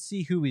we didn't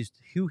see who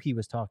he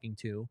was talking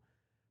to,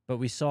 but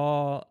we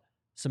saw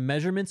some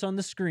measurements on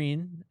the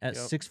screen at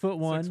 6'1",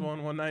 6'1",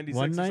 196 or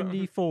something.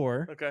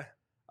 194. Okay.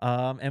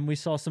 And we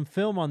saw some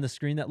film on the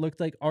screen that looked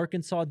like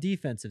Arkansas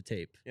defensive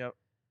tape. Yep.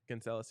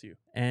 Against LSU.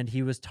 And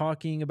he was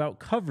talking about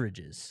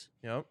coverages.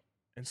 Yep.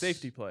 And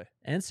safety play.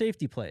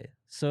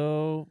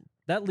 So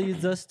that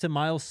leads us to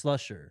Miles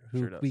Slusher, who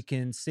Sure does. we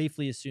can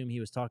safely assume he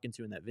was talking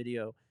to in that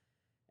video.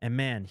 And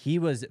man, he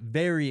was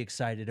very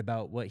excited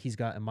about what he's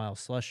got in Miles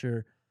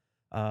Slusher.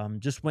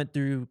 Just went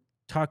through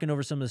talking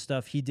over some of the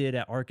stuff he did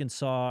at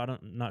Arkansas. I'm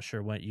not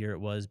sure what year it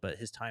was, but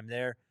his time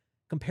there.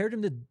 Compared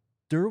him to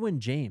Derwin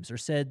James, or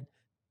said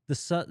that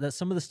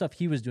some of the stuff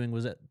he was doing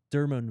was that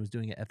Derwin was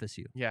doing at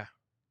FSU. Yeah.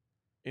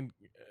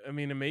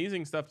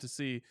 amazing stuff to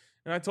see.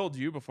 And I told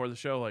you before the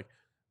show, like,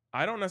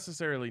 I don't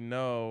necessarily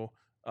know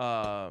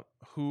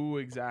who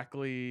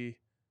exactly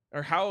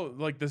or how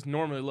like this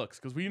normally looks,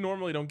 because we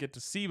normally don't get to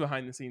see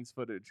behind the scenes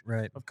footage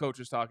Right. of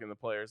coaches talking to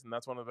players, and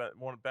that's been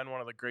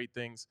one of the great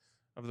things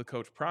of the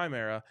Coach Prime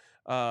era.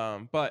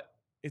 But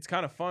it's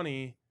kind of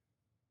funny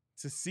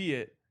to see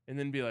it and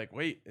then be like,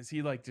 wait, is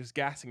he like just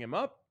gassing him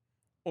up,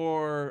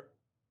 or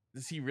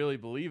does he really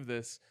believe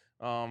this?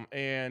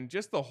 And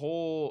just the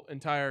whole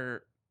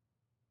entire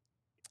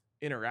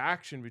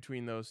interaction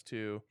between those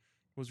two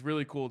was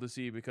really cool to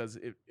see, because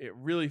it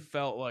really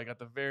felt like, at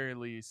the very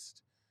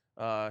least,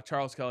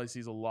 Charles Kelly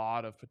sees a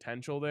lot of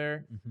potential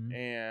there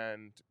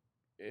and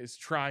is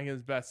trying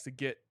his best to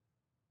get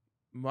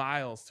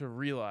Miles to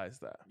realize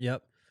that.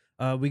 Yep.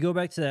 We go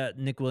back to that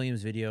Nick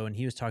Williams video, and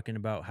he was talking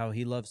about how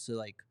he loves to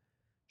like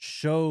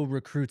show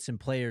recruits and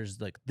players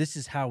like, this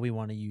is how we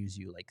want to use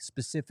you. Like,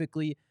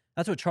 specifically,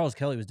 that's what Charles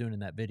Kelly was doing in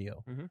that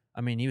video.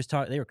 I mean, he was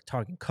talking. They were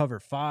talking cover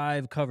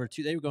 5, cover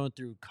 2. They were going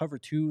through cover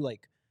 2,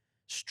 like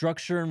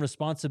structure and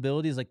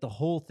responsibilities, like the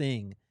whole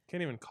thing.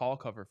 Can't even call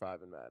cover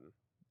 5 in Madden.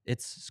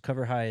 It's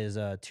cover high is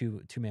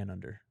two man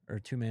under, or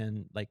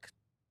 2-man, like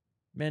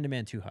man to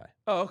man 2 high.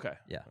 Oh, okay.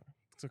 Yeah.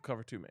 So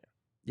cover 2 man.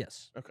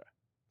 Yes. Okay.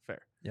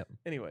 Fair. Yep.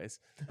 Anyways,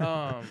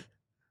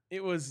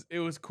 it was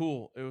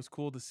cool. It was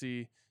cool to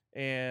see.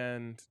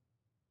 And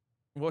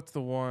what's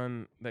the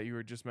one that you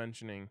were just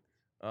mentioning?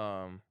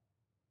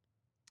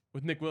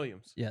 With Nick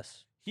Williams.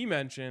 Yes. He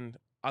mentioned,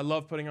 I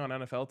love putting on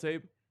NFL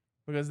tape,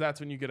 because that's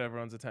when you get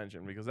everyone's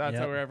attention, because that's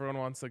where everyone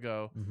wants to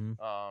go.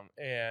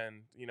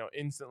 And,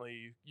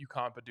 instantly you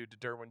comp a dude to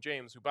Derwin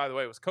James, who, by the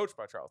way, was coached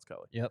by Charles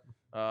Kelly. Yep.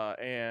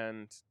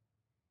 And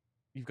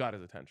you've got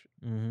his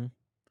attention.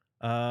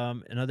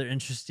 Another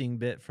interesting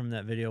bit from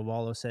that video,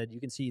 Wallow said, you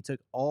can see he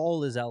took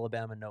all his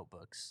Alabama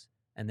notebooks,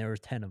 and there were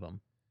 10 of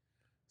them.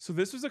 So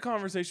this was a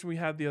conversation we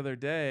had the other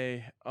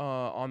day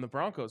on the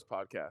Broncos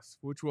podcast,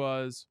 which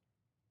was,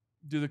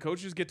 do the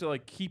coaches get to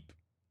like keep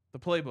the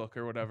playbook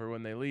or whatever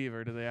when they leave,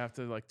 or do they have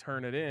to like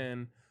turn it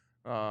in?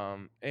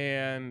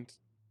 And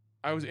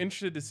I was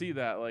interested to see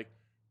that, like,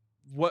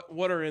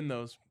 what are in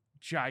those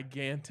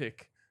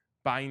gigantic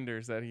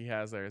binders that he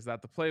has there? Is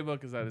that the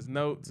playbook? Is that his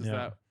notes? Is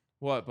that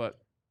what? But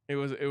it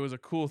was a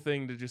cool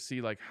thing to just see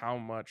like how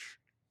much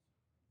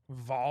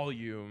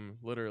volume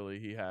literally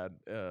he had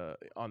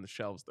on the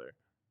shelves there.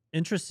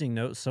 Interesting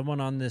note,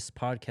 someone on this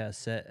podcast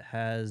set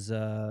has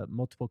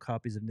multiple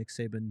copies of Nick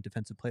Saban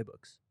defensive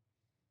playbooks.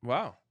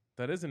 Wow.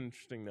 That is an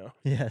interesting note.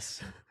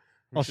 Yes.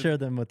 I'll share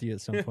them with you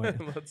at some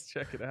point. Let's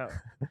check it out.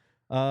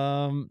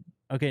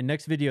 Okay,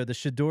 next video, the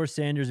Shador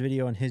Sanders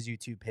video on his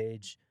YouTube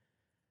page.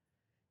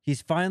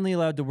 He's finally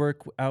allowed to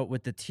work out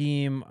with the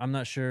team. I'm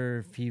not sure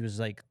if he was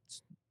like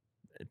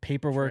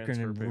paperwork and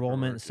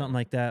enrollment, something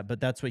like that, but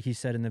that's what he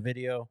said in the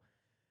video.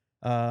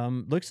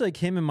 Looks like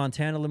him and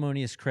Montana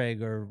Lemonius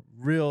Craig are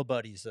real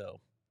buddies,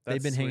 though.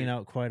 They've been hanging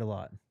out quite a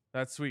lot.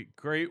 That's sweet.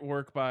 Great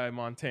work by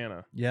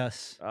Montana.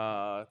 Yes.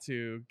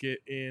 To get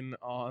in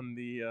on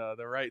the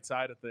right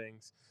side of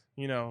things.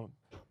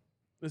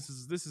 This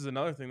is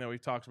another thing that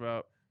we've talked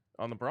about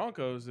on the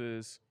Broncos,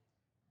 is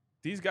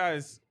these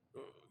guys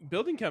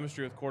building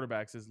chemistry with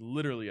quarterbacks is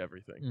literally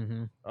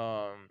everything.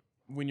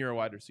 When you're a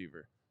wide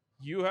receiver,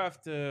 you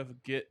have to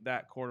get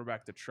that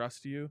quarterback to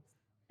trust you,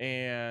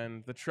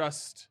 and the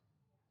trust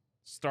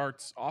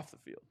starts off the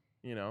field.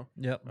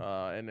 Yep.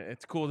 And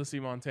it's cool to see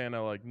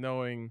Montana like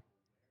knowing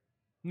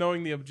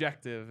the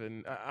objective,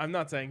 and I'm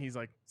not saying he's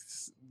like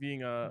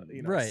being a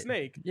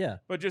snake,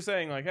 but just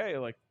saying like, hey,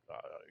 like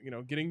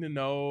getting to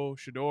know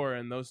Shador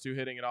and those two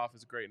hitting it off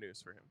is great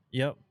news for him.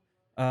 Yep.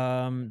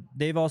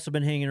 They've also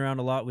been hanging around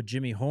a lot with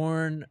Jimmy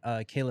Horn.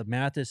 Caleb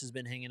Mathis has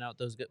been hanging out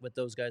with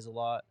those guys a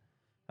lot.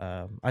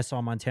 I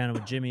saw Montana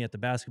with Jimmy at the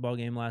basketball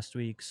game last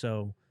week.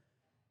 So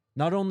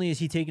not only is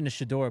he taking to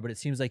Shador, but it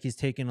seems like he's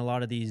taking a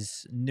lot of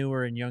these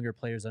newer and younger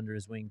players under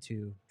his wing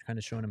too, kind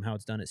of showing him how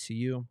it's done at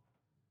CU.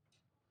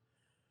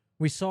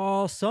 We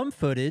saw some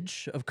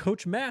footage of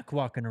Coach Mack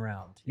walking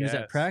around. He was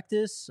at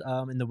practice.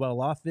 In the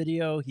Well Off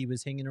video, he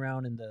was hanging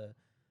around in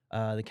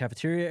the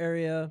cafeteria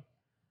area.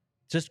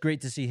 Just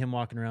great to see him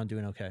walking around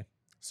doing okay.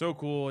 So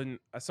cool. And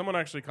someone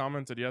actually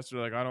commented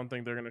yesterday, like, I don't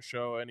think they're going to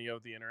show any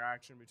of the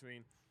interaction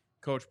between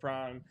Coach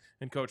Prime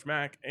and Coach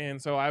Mack. And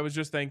so I was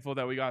just thankful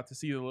that we got to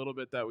see the little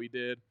bit that we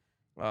did.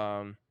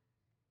 I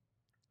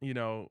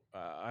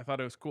thought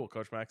it was cool.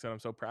 Coach Mack said, I'm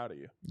so proud of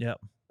you. Yep.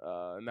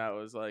 And that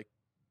was like,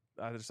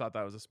 I just thought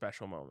that was a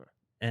special moment.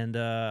 And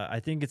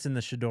I think it's in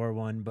the Shador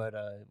one, but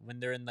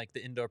when they're in like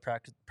the indoor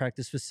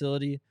practice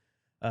facility,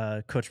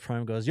 Coach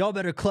Prime goes, y'all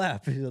better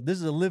clap. This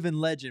is a living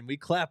legend. We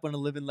clap when a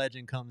living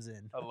legend comes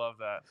in. I love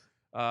that.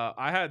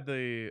 I had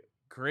the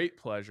great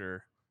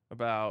pleasure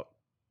about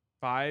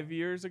 5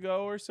 years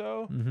ago or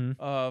so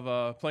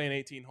of playing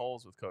 18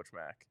 holes with Coach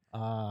Mack.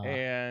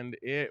 And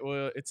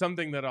it's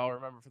something that I'll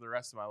remember for the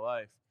rest of my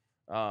life.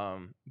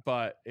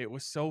 But it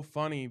was so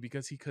funny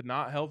because he could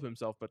not help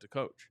himself but to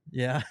coach.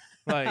 Yeah.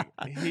 Like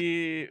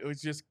he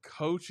was just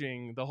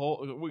coaching the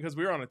whole, because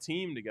we were on a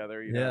team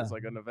together, it was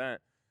like an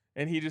event.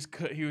 and he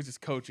was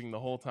just coaching the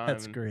whole time.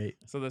 That's And great.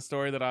 so the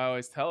story that I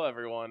always tell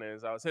everyone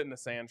is I was hitting a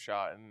sand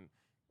shot, and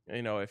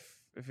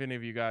if any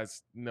of you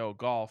guys know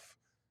golf,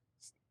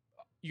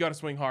 you got to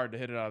swing hard to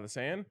hit it out of the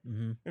sand.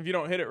 Mm-hmm. If you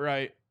don't hit it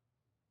right,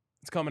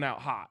 it's coming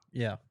out hot.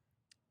 Yeah.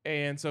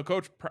 And so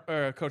Coach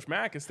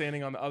Mack is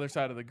standing on the other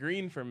side of the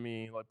green from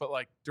me, but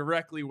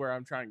directly where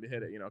I'm trying to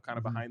hit it, kind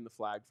of behind the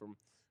flag from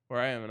where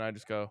I am. And I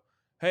just go,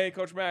 "Hey,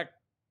 Coach Mack,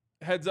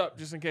 heads up,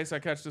 just in case I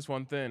catch this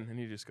one thin." And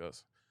he just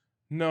goes,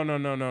 "No, no,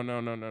 no, no, no,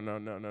 no, no, no,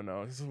 no, no,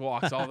 no." He just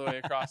walks all the way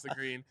across the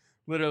green,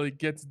 literally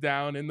gets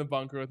down in the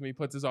bunker with me,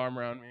 puts his arm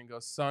around me, and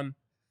goes, "Son,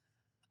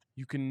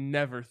 you can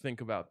never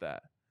think about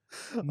that.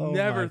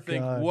 Never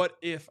think, what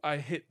if I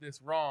hit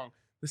this wrong?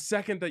 The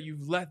second that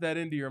you've let that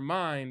into your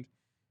mind,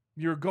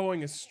 you're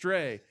going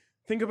astray.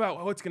 Think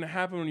about what's going to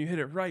happen when you hit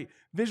it right.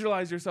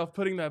 Visualize yourself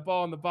putting that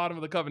ball in the bottom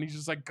of the cup." And he's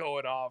just like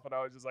going off. And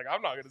I was just like,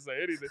 I'm not going to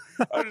say anything.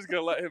 I'm just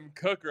going to let him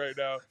cook right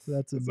now.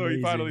 That's amazing. So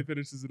he finally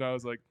finishes it. I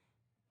was like,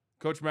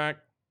 "Coach Mack,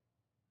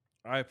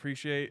 I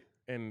appreciate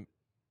and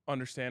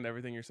understand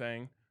everything you're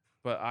saying,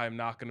 but I'm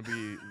not going to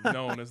be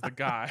known as the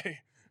guy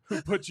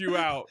who put you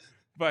out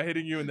by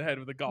hitting you in the head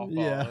with a golf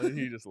ball." Yeah. And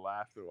he just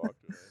laughed and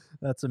walked away.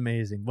 That's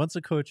amazing. Once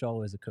a coach,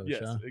 always a coach.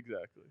 Yes, huh?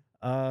 exactly.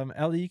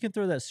 Ellie, you can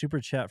throw that super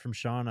chat from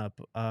Sean up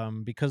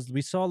because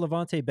we saw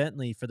Levante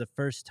Bentley for the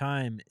first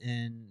time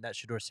in that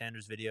Shador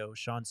Sanders video.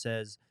 Sean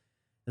says,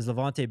 "Is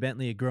Levante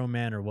Bentley a grown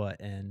man or what?"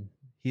 And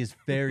he is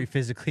very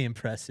physically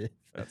impressive.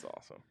 That's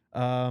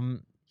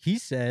awesome. He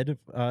said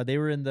they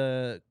were in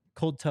the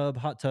cold tub,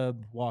 hot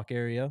tub walk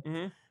area.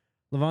 Mm-hmm.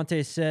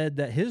 Levante said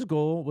that his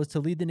goal was to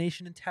lead the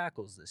nation in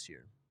tackles this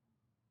year.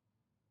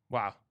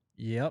 Wow.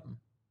 Yep.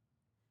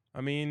 I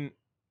mean,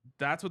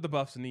 that's what the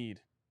Buffs need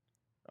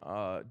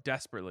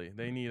desperately.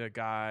 They need a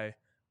guy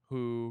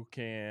who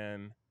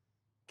can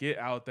get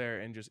out there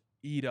and just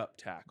eat up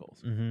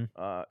tackles.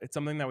 Mm-hmm. It's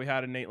something that we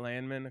had in Nate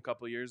Landman a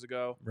couple of years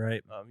ago.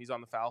 Right. He's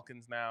on the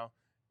Falcons now,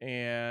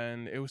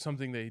 and it was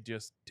something they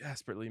just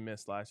desperately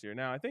missed last year.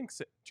 Now, I think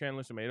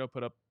Chandler Semedo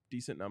put up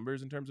decent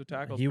numbers in terms of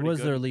tackles. He Pretty was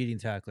good. their leading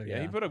tackler. Yeah,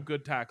 Yeah. he put up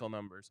good tackle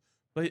numbers,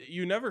 but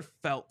you never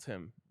felt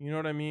him. You know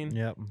what I mean?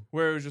 Yep.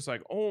 Where it was just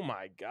like, oh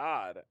my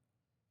God,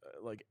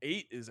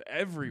 8 is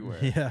everywhere.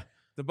 Yeah.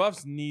 The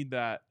Buffs need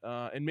that.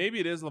 And maybe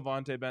it is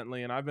Levante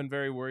Bentley, and I've been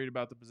very worried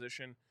about the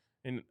position.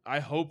 And I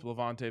hope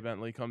Levante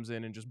Bentley comes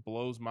in and just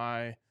blows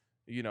my,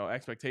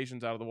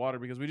 expectations out of the water,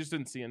 because we just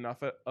didn't see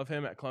enough of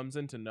him at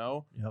Clemson to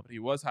know. Yep. But he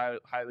was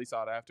highly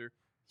sought after.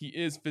 He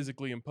is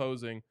physically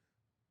imposing.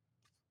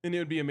 And it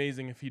would be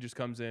amazing if he just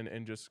comes in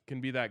and just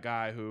can be that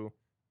guy who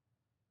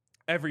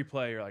every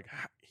play you're like,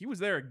 he was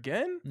there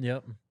again?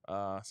 Yep.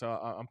 So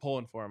I'm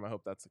pulling for him. I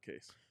hope that's the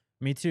case.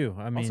 Me too.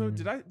 I mean, Also,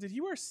 did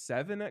he wear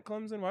 7 at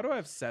Clemson? Why do I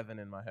have 7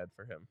 in my head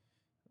for him?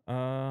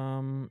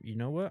 you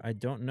know what? I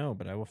don't know,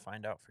 but I will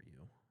find out for you.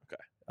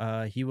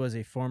 Okay. He was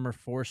a former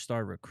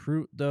 4-star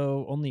recruit,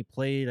 though. Only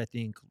played, I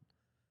think,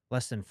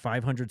 less than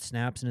 500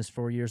 snaps in his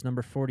 4 years.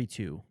 Number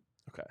 42.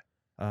 Okay.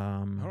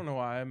 I I don't know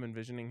why I'm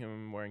envisioning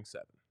him wearing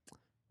 7.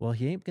 Well,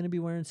 he ain't going to be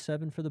wearing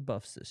 7 for the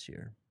Buffs this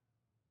year,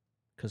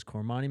 because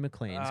Cormani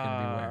McLean's going to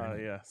be wearing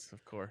it. Yes,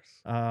 of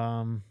course.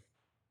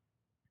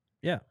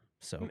 Yeah.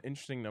 So An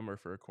interesting number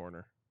for a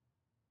corner.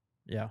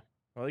 yeah.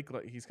 I like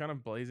he's kind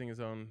of blazing his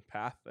own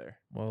path there.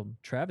 Well,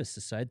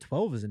 Travis's side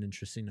 12 is an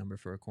interesting number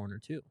for a corner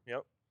too.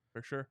 Yep,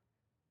 for sure.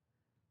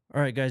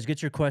 All right, guys,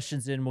 get your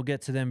questions in. We'll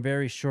get to them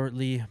very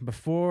shortly.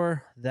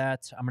 Before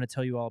that, I'm going to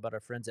tell you all about our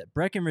friends at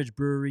Breckenridge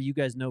Brewery. You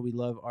guys know we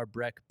love our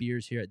Breck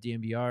beers here at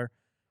DMVR.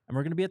 And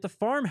we're going to be at the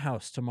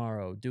farmhouse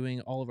tomorrow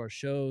doing all of our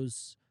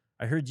shows.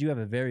 I heard you have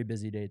a very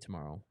busy day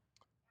tomorrow.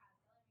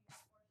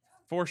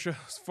 4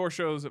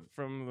 shows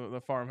from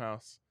the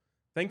farmhouse.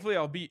 Thankfully,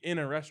 I'll be in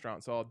a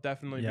restaurant, so I'll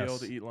definitely be able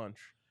to eat lunch.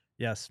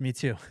 Yes, me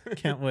too.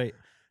 Can't wait.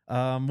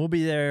 We'll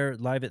be there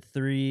live at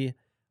 3.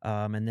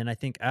 And then I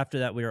think after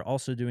that, we are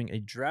also doing a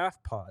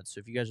draft pod. So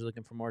if you guys are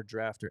looking for more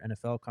draft or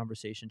NFL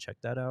conversation, check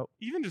that out.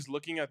 Even just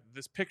looking at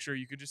this picture,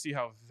 you could just see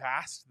how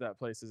vast that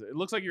place is. It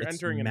looks like you're It's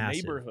entering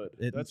massive. a neighborhood.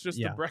 That's just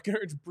yeah. the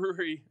Breckenridge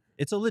Brewery.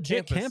 It's a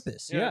legit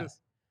campus. Yeah.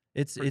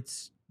 It's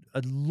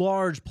a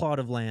large plot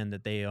of land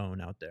that they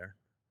own out there.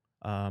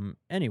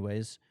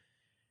 Anyways,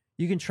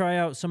 you can try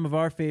out some of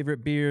our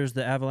favorite beers,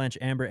 the Avalanche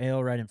Amber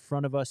Ale right in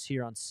front of us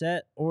here on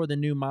set, or the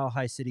new Mile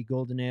High City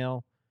Golden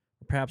Ale,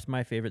 or perhaps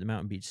my favorite, the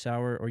Mountain Beach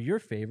Sour, or your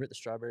favorite, the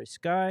Strawberry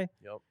Sky.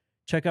 Yep.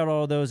 Check out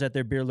all of those at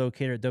their beer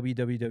locator at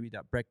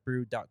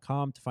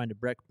www.breckbrew.com to find a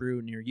Breck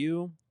Brew near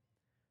you.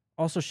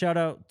 Also, shout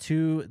out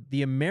to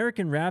the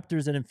American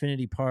Raptors at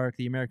Infinity Park.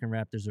 The American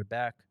Raptors are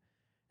back,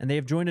 and they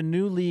have joined a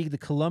new league, the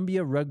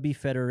Columbia Rugby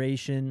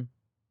Federation.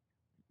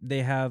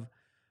 They have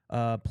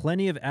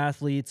plenty of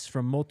athletes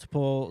from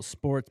multiple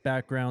sports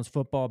backgrounds: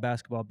 football,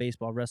 basketball,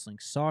 baseball, wrestling,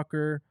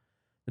 soccer.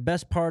 The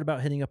best part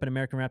about hitting up an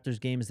American Raptors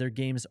game is their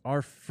games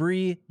are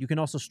free. You can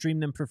also stream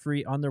them for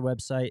free on their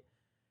website.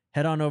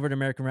 Head on over to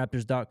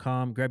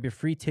AmericanRaptors.com. Grab your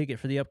free ticket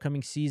for the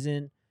upcoming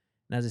season.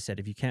 And as I said,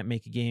 if you can't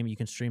make a game, you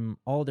can stream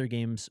all their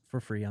games for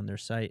free on their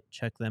site.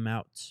 Check them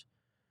out.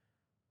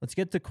 Let's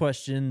get to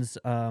questions.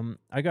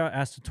 I got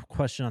asked a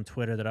question on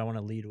Twitter that I want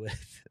to lead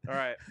with. All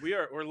right,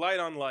 we're light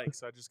on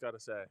likes. I just gotta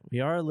say. We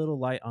are a little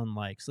light on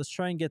likes. Let's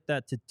try and get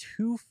that to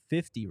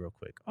 250 real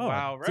quick. Oh,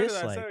 Wow, right at that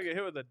dislike. second, I get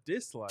hit with a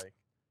dislike.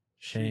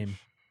 Shame. Sheesh.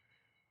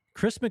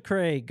 Chris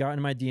McCrae got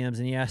in my DMs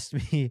and he asked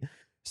me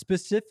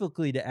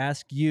specifically to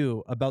ask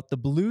you about the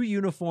blue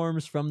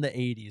uniforms from the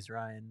 80s,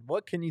 Ryan.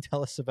 What can you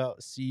tell us about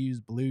CU's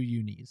blue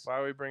unis? Why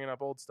are we bringing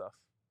up old stuff?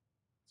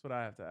 That's what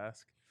I have to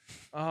ask.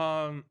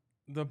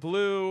 The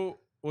blue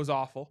was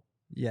awful.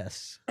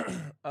 Yes.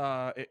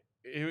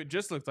 It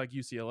just looked like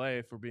UCLA,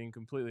 if we're being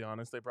completely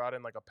honest. They brought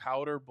in like a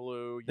powder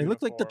blue They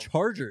look like the uniform.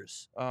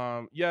 Chargers.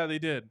 Yeah, they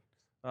did.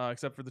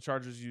 Except for the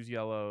Chargers use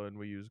yellow and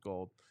we use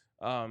gold.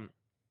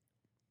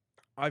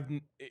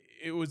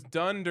 It was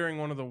done during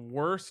one of the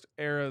worst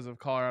eras of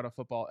Colorado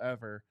football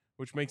ever,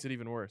 which makes it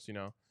even worse, you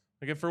know.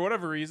 Like if for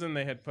whatever reason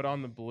they had put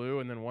on the blue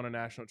and then won a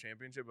national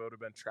championship, it would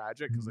have been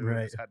tragic because they would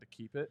have just had to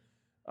keep it.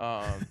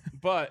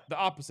 But the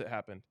opposite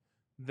happened.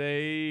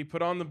 They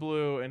put on the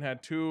blue and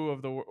had two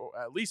of the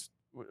at least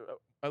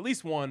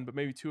one, but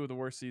maybe two of the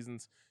worst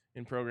seasons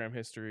in program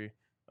history.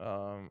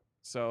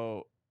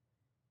 So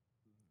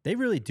they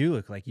really do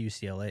look like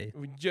UCLA.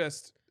 We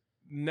just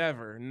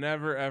never,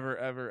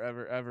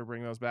 ever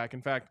bring those back.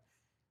 In fact,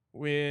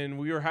 when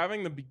we were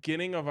having the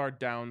beginning of our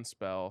down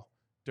spell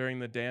during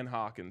the Dan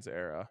Hawkins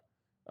era,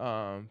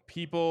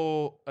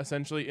 people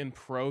essentially in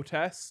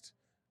protest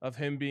of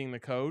him being the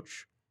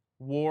coach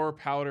wore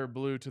powder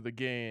blue to the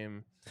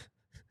game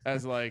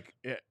as like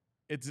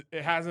it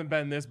hasn't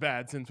been this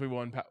bad since we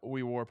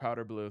wore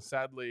powder blue.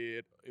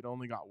 Sadly, it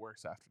only got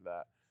worse after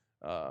that.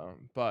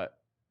 But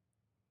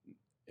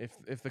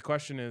if the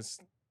question is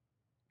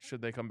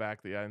should they come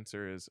back, the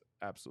answer is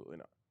absolutely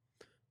not.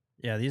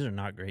 Yeah, these are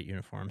not great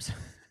uniforms.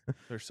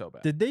 They're so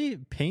bad. Did they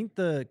paint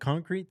the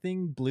concrete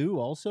thing blue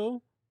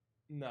also?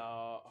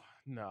 No.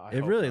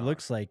 It really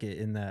looks like it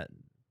in that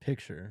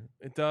picture.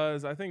 It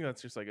does. I think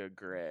that's just like a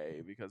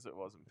gray because it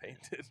wasn't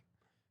painted.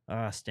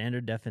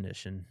 Standard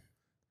definition.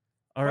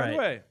 All By right. the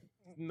way,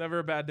 never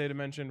a bad day to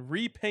mention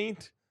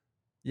repaint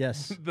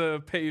Yes. the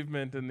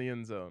pavement in the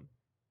end zone.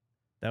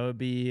 That would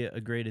be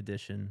a great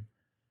addition.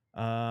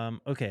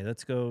 Okay,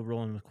 let's go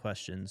rolling with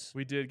questions.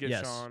 We did get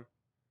Yes. Sean.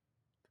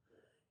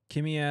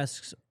 Kimmy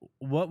asks,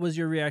 what was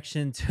your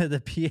reaction to the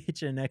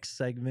PHNX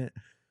segment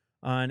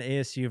on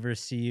ASU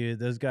versus CU?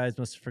 Those guys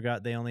must have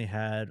forgot they only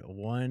had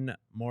one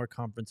more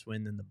conference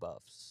win than the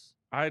Buffs.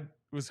 I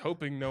was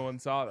hoping no one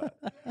saw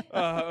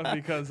that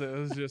because it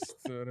was just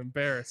an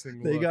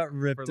embarrassing They look got for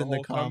ripped the in the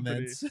whole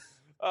company.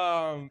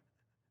 comments.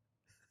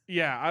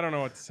 Yeah, I don't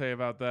know what to say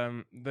about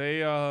them.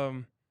 They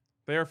are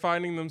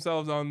finding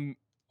themselves on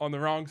the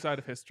wrong side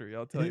of history.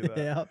 I'll tell you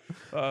that.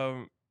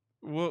 Yeah.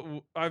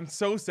 I'm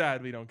so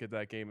sad we don't get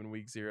that game in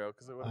week 0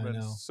 because it would have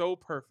been so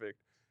perfect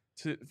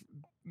to,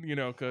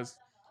 because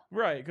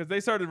they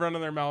started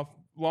running their mouth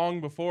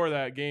long before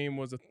that game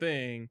was a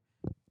thing,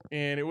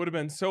 and it would have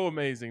been so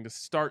amazing to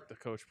start the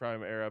Coach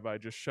Prime era by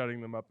just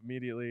shutting them up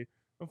immediately.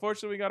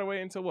 Unfortunately, we got to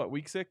wait until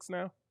week 6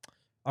 now?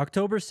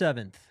 October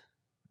 7th.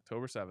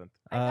 October 7th.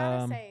 I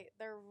gotta say,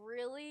 they're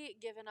really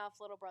giving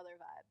off little brother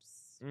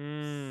vibes.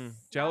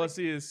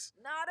 Jealousy is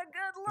not a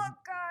good look,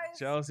 guys.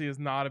 Jealousy is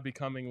not a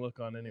becoming look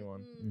on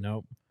anyone.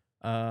 Nope.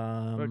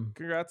 But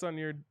congrats on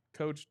your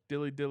coach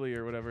Dilly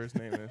or whatever his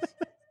name is.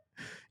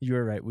 You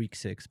were right. Week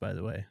 6, by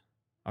the way.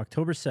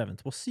 October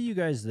 7th. We'll see you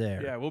guys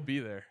there. Yeah, we'll be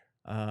there.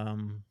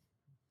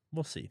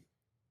 We'll see.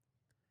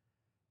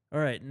 All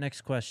right.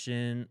 Next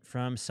question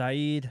from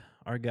Saeed,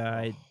 our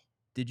guy.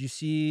 Did you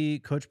see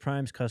Coach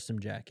Prime's custom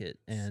jacket?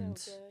 And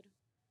so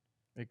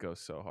good. It goes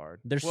so hard.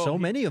 There's so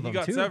many of them, He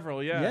got too.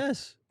 several, yeah.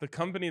 Yes. The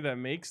company that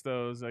makes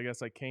those, I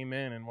guess, came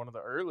in one of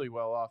the early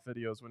well-off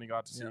videos when he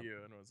got to see you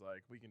and was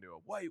like, we can do a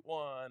white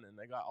one. And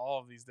they got all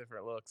of these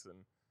different looks.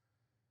 And,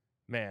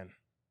 man,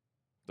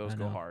 those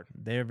go hard.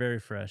 They're very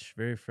fresh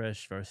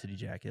varsity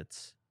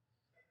jackets.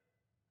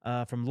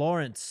 From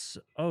Lawrence.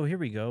 Oh, here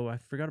we go. I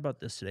forgot about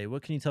this today.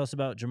 What can you tell us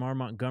about Jamar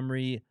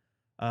Montgomery?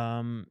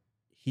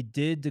 He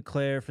did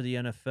declare for the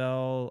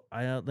NFL.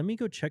 Let me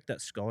go check that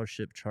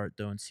scholarship chart,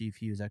 though, and see if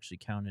he was actually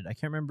counted. I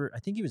can't remember. I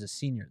think he was a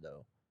senior,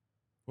 though.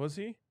 Was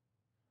he?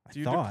 Do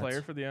you thought.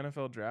 declare for the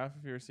NFL draft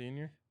if you're a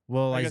senior?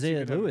 Well,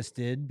 Isaiah Lewis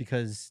did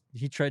because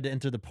he tried to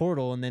enter the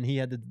portal, and then he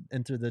had to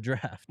enter the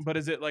draft. But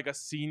is it like a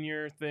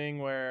senior thing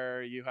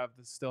where you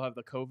still have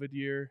the COVID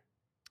year?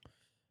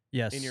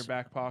 Yes. In your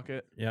back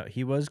pocket? Yeah,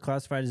 he was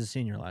classified as a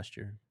senior last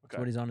year. That's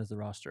what he's on as the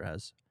roster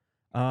as.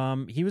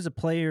 He was a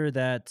player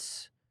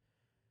that...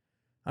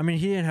 he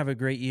didn't have a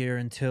great year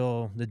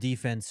until the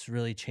defense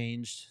really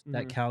changed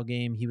that Cal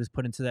game. He was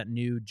put into that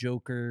new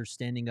Joker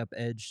standing up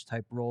edge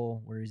type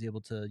role where he's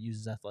able to use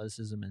his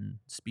athleticism and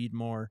speed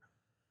more.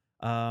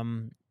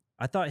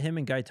 I thought him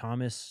and Guy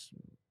Thomas,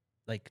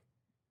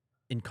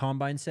 in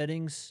combine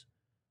settings,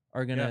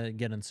 are going to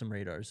get on some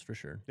radars for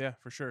sure. Yeah,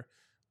 for sure.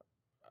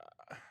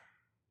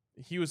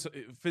 He was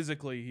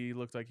physically, he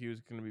looked like he was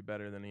going to be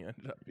better than he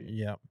ended up being.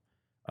 Yeah.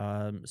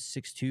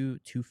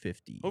 6'2",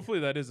 250. Hopefully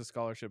that is a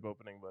scholarship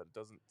opening, but it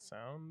doesn't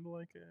sound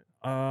like it.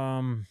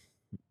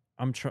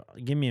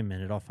 Give me a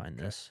minute. I'll find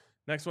Okay. this.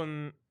 Next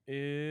one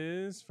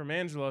is from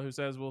Angela, who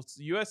says, "Will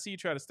USC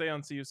try to stay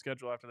on CU's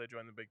schedule after they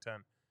join the Big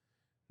Ten?"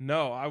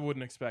 No, I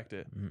wouldn't expect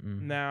it.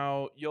 Mm-mm.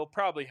 Now, you'll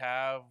probably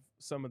have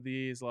some of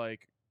these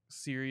like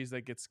series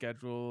that get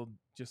scheduled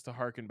just to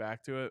harken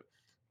back to it,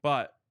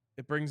 but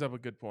it brings up a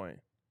good point.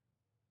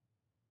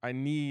 I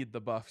need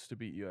the Buffs to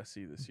beat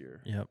USC this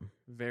year Yep.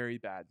 very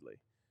badly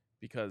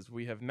because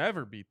we have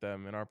never beat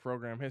them in our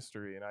program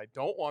history, and I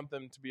don't want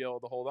them to be able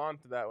to hold on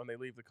to that when they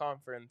leave the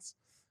conference.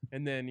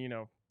 And then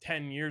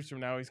 10 years from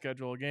now we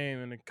schedule a game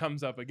and it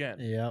comes up again.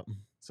 Yep.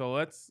 So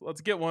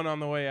let's get one on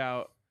the way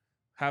out,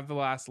 have the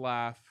last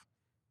laugh,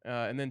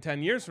 and then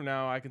 10 years from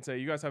now I can say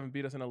you guys haven't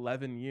beat us in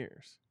 11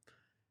 years.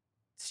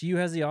 CU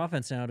has the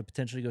offense now to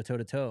potentially go toe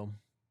to toe.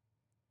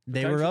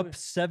 They were up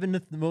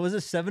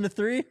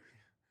 7-3,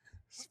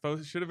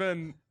 Suppose it should have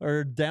been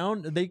or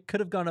down. They could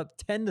have gone up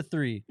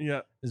 10-3.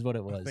 Yeah, is what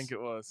it was. I think it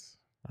was.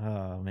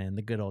 Oh man,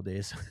 the good old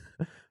days.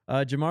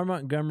 Jamar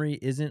Montgomery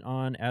isn't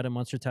on Adam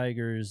Munster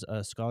Tigers'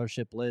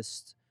 scholarship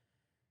list.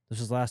 This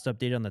was last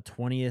updated on the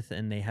 20th,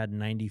 and they had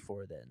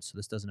 94 then, so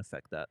this doesn't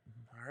affect that.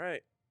 All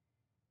right,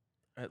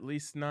 at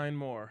least 9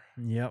 more.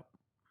 Yep,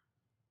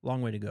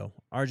 long way to go.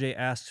 RJ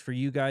asks, for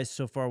you guys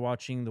so far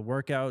watching the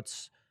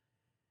workouts,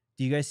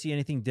 do you guys see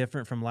anything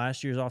different from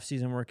last year's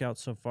offseason workouts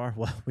so far?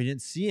 Well, we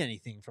didn't see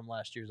anything from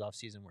last year's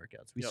offseason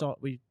workouts.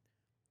 We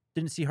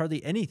didn't see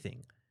hardly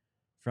anything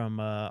from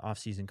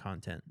off-season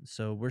content.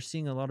 So we're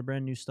seeing a lot of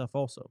brand new stuff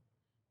also.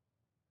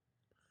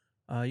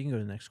 You can go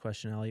to the next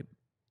question, Ali.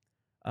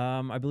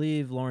 I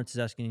believe Lawrence is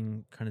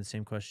asking kind of the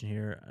same question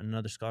here.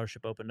 Another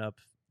scholarship opened up.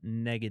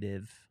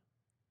 Negative.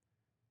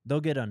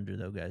 They'll get under,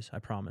 though, guys. I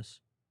promise.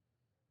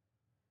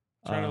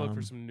 Trying to look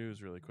for some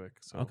news really quick,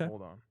 so okay.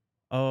 Hold on.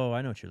 Oh,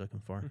 I know what you're looking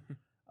for.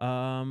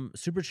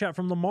 Super chat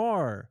from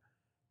Lamar.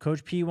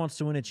 Coach P wants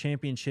to win a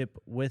championship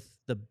with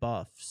the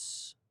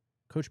Buffs.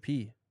 Coach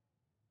P.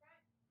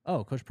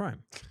 Oh, Coach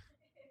Prime.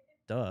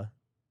 Duh.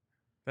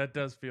 That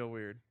does feel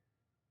weird.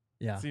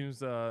 Yeah. It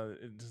seems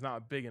it's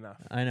not big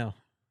enough. I know.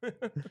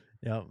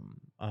 Yep.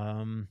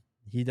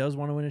 He does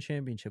want to win a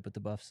championship with the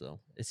Buffs,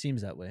 though. It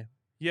seems that way.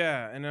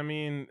 Yeah, and I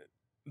mean,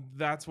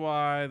 that's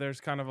why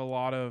there's kind of a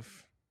lot of,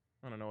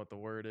 I don't know what the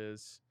word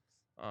is,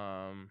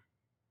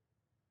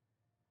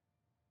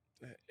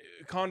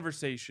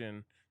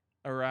 conversation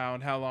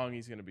around how long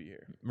he's going to be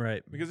here.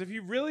 Right. Because if he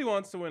really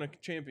wants to win a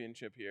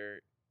championship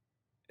here,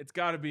 it's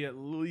got to be at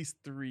least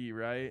 3,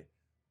 right?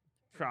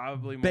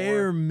 Probably more.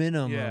 Bare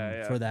minimum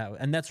for that.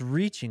 And that's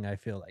reaching, I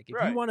feel like. If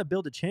Right. you want to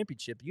build a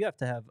championship, you have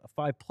to have a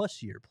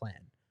 5+ year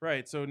plan.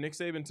 Right. So Nick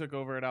Saban took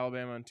over at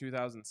Alabama in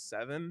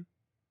 2007.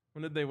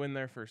 When did they win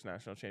their first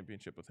national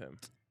championship with him?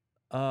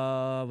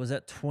 Was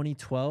that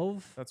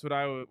 2012? That's what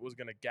I was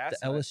going to guess.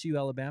 The LSU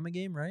Alabama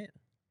game, right?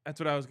 That's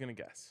what I was going to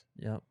guess.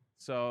 Yep.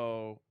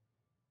 So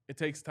it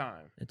takes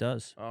time. It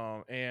does.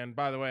 And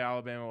by the way,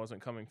 Alabama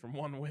wasn't coming from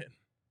one win.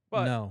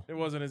 But no. It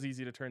wasn't as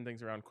easy to turn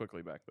things around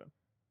quickly back then.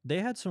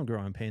 They had some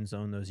growing pains,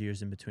 though, in those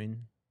years in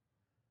between.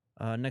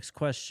 Next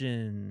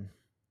question.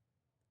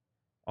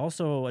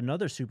 Also,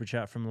 another super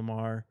chat from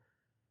Lamar.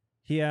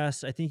 He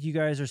asks, I think you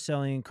guys are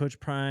selling Coach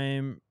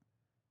Prime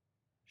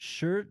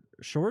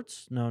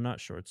shorts? No,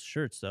 not shorts.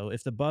 Shirts, though.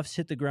 If the Buffs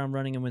hit the ground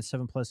running and win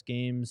 7+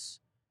 games.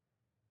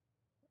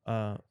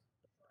 We're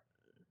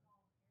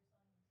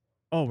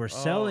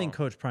selling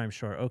Coach Prime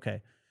short.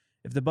 Okay.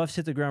 If the Buffs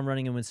hit the ground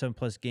running and win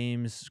 7+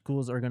 games,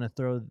 schools are going to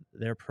throw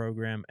their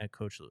program at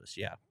Coach Lewis.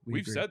 Yeah.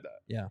 We've said that.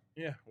 Yeah.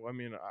 Yeah. Well, I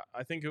mean,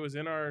 I think it was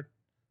in our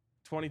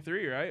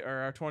 23, right? Or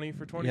our 20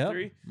 for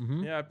 23. Yep.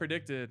 Mm-hmm. Yeah, I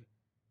predicted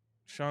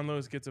Sean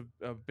Lewis gets a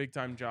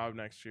big-time job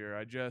next year.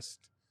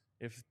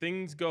 If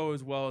things go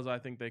as well as I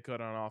think they could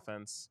on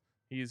offense,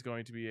 he's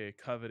going to be a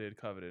coveted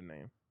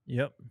name.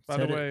 Yep. By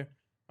the way,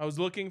 I was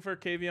looking for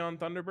Kavion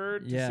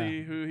Thunderbird to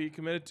see who he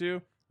committed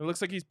to. It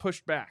looks like he's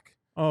pushed back.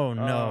 Oh,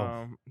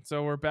 no.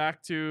 So we're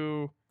back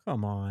to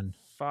come on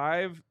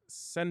 5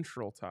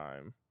 Central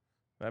Time.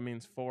 That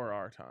means 4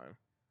 our time.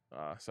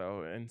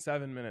 So in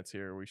 7 minutes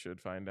here, we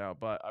should find out.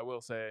 But I will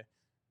say,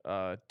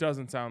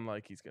 doesn't sound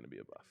like he's going to be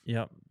a Buff.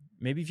 Yep.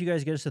 Maybe if you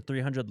guys get us to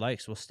 300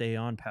 likes, we'll stay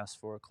on past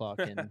 4 o'clock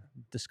and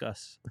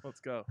discuss. Let's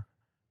go.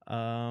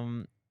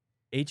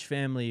 H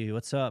family,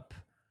 what's up?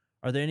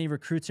 Are there any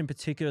recruits in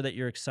particular that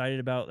you're excited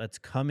about that's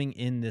coming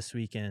in this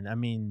weekend? I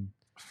mean,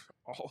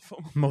 all of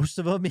them. Most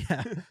of them,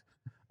 yeah.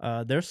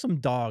 There's some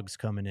dogs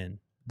coming in.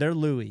 They're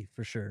Louis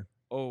for sure.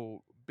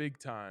 Oh, big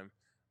time.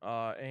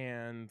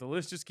 And the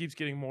list just keeps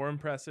getting more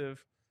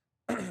impressive.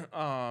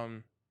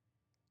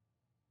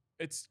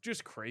 It's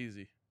just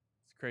crazy.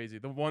 It's crazy.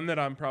 The one that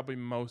I'm probably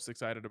most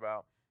excited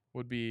about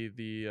would be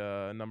the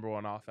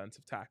 #1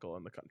 offensive tackle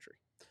in the country.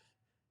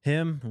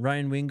 Him,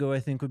 Ryan Wingo, I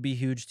think would be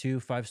huge too.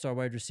 5-star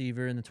wide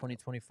receiver in the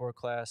 2024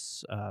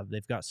 class.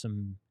 They've got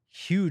some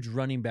huge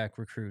running back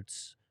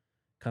recruits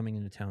coming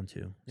into town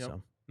too. Yep.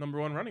 So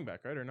 #1 running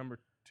back, right? Or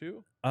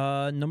 #2?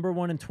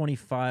 #1 in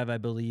 25, I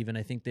believe, and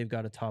I think they've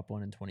got a top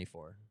one in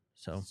 24.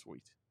 So,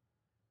 Sweet.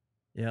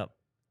 yep.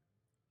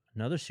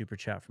 Another super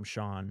chat from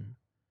Sean.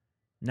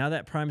 Now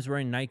that Prime's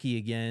wearing Nike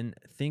again,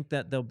 think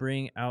that they'll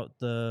bring out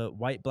the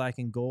white, black,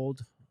 and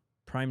gold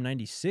Prime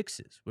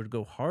 96s. Would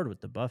go hard with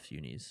the Buff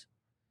unis.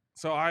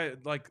 So I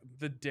like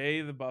the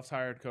day the Buffs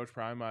hired Coach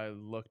Prime, I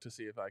looked to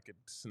see if I could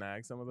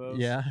snag some of those.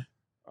 Yeah.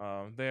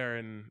 They're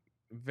in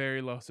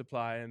very low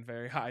supply and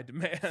very high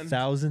demand.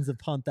 Thousands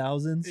upon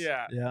thousands.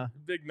 Yeah. Yeah.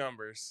 Big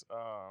numbers.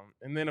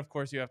 And then of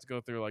course you have to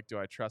go through like, do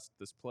I trust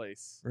this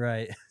place?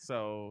 Right.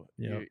 So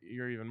Yep.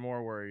 you're even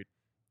more worried.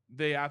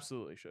 They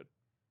absolutely should.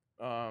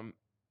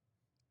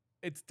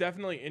 It's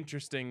definitely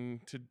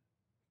interesting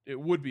it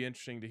would be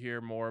interesting to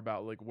hear more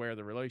about like where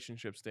the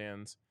relationship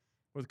stands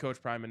with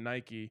Coach Prime and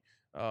Nike.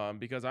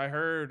 Because I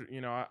heard,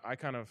 I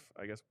kind of,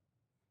 I guess,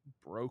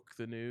 broke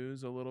the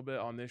news a little bit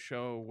on this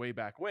show way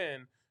back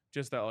when,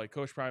 just that like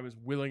Coach Prime is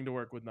willing to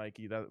work with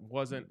Nike. That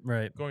wasn't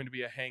Right. going to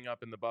be a hang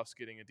up in the Buffs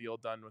getting a deal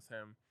done with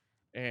him.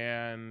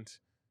 And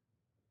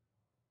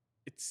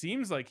it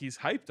seems like he's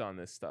hyped on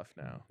this stuff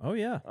now. Oh,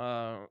 yeah.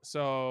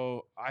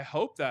 So I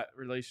hope that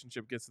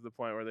relationship gets to the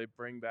point where they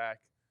bring back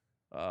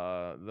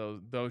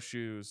those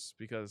shoes,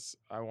 because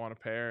I want a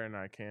pair and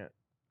I can't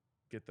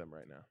get them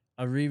right now.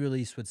 A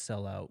re-release would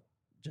sell out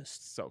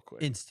just So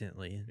quick.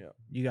 instantly. Yeah.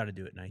 You got to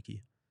do it,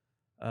 Nike.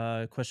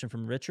 Question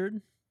from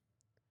Richard.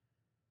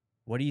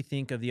 What do you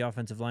think of the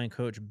offensive line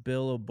coach,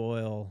 Bill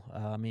O'Boyle?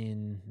 I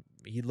mean,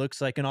 he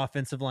looks like an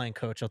offensive line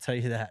coach, I'll tell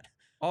you that.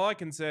 All I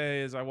can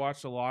say is I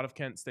watched a lot of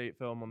Kent State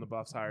film when the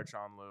Buffs hired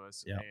Sean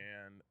Lewis, Yep.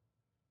 and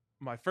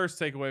my first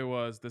takeaway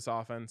was this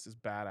offense is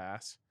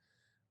badass.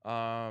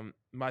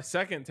 My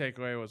second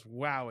takeaway was,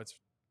 wow, it's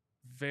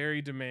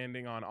very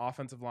demanding on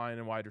offensive line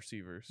and wide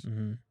receivers.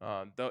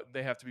 Mm-hmm.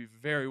 They have to be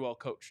very well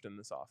coached in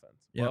this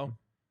offense. Yep. Well,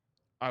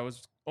 I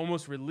was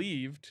almost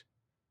relieved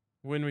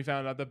when we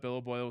found out that Bill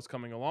O'Boyle was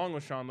coming along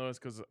with Sean Lewis,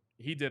 because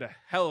he did a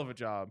hell of a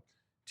job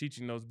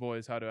teaching those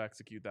boys how to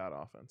execute that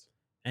offense.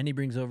 And he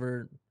brings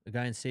over a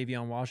guy in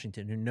Savion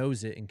Washington who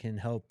knows it and can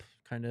help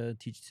kind of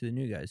teach to the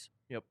new guys.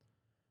 Yep.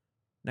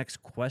 Next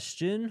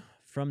question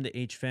from the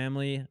H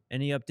family.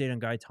 Any update on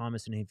Guy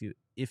Thomas and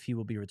if he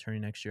will be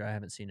returning next year? I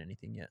haven't seen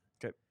anything yet.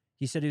 Okay.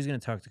 He said he was going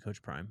to talk to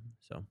Coach Prime.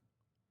 So.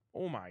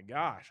 Oh my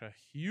gosh, a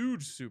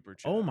huge super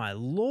chat. Oh my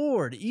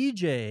Lord,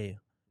 EJ.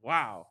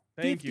 Wow.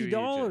 Thank you, EJ.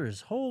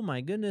 $50. Oh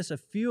my goodness. A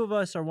few of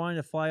us are wanting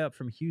to fly up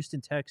from Houston,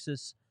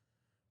 Texas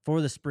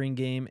for the spring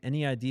game.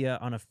 Any idea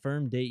on a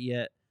firm date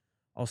yet?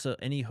 Also,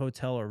 any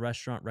hotel or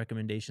restaurant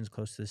recommendations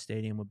close to the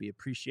stadium would be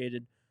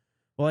appreciated.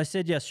 Well, I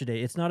said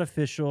yesterday, it's not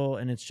official,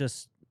 and it's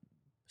just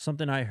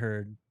something I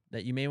heard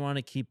that you may want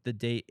to keep the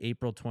date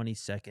April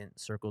 22nd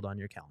circled on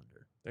your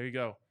calendar. There you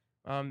go.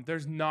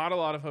 There's not a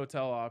lot of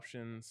hotel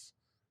options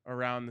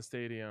around the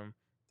stadium.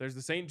 There's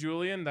the St.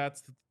 Julian.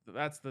 That's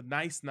the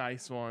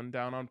nice one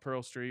down on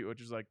Pearl Street,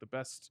 which is like the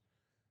best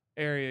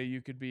area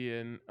you could be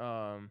in.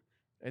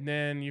 And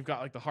then you've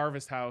got like the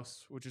Harvest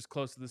House, which is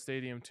close to the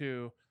stadium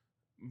too,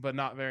 but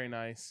not very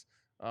nice.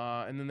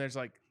 And then there's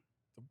like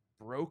the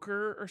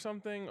Broker or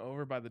something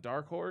over by the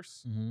Dark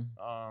Horse.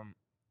 Mm-hmm.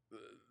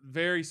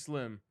 Very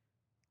slim.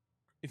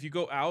 If you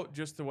go out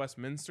just to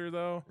Westminster,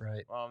 though,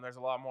 Right. There's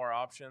a lot more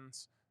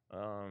options.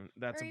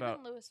 That's or about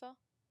even Louisville.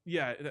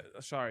 Yeah,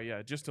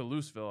 just to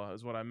Louisville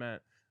is what I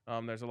meant.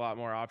 There's a lot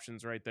more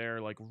options right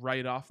there, like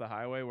right off the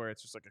highway, where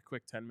it's just like a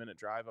quick 10-minute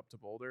drive up to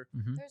Boulder.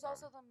 Mm-hmm. There's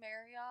also the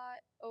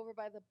Marriott over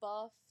by the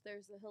Buff.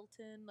 There's the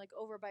Hilton, like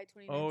over by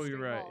 29th Oh, Street you're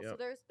right, Mall. yep.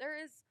 So there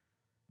is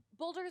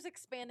Boulder's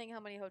expanding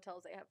how many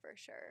hotels they have for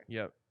sure.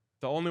 Yep.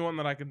 The only one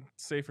that I can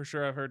say for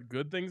sure I've heard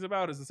good things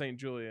about is the St.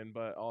 Julian,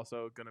 but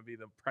also going to be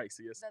the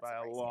priciest That's by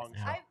the a priciest. long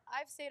Yeah. shot.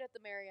 I've stayed at the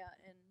Marriott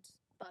and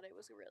thought it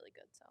was really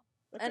good. So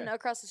Okay. and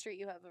across the street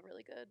you have a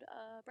really good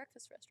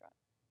breakfast restaurant.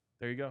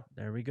 There you go.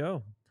 There we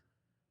go.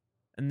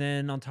 And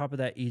then on top of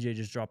that, EJ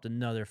just dropped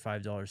another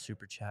 $5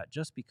 super chat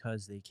just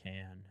because they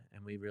can,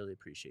 and we really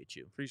appreciate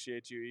you.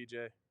 Appreciate you,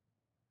 EJ.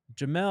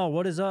 Jamel,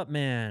 what is up,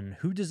 man?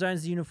 Who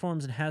designs the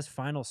uniforms and has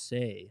final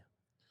say?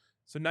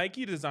 So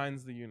Nike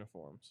designs the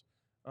uniforms.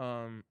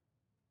 And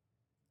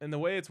the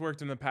way it's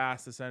worked in the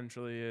past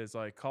essentially is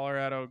like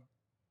Colorado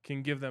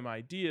can give them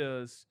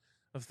ideas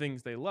of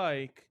things they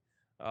like,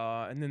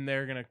 and then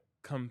they're going to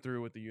come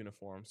through with the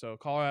uniform. So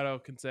Colorado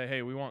can say,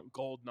 hey, we want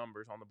gold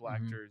numbers on the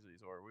black Mhm.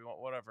 jerseys, or we want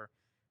whatever.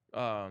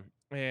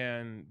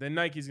 And then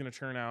Nike's going to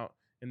turn out,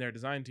 and their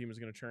design team is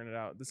going to turn it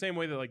out. The same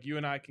way that like you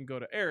and I can go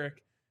to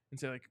Eric and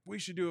say like, we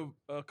should do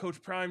a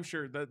Coach Prime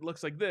shirt that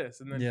looks like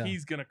this. And then Yeah.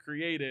 he's going to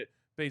create it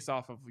based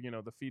off of,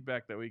 the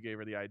feedback that we gave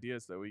or the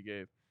ideas that we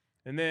gave.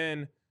 And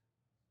then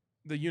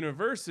the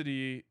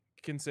university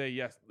can say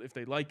yes if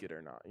they like it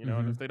or not, and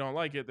Mhm. if they don't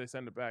like it, they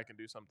send it back and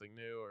do something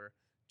new or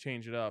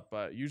change it up.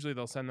 But usually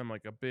they'll send them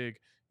like a big,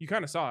 you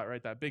kind of saw it,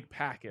 right? That big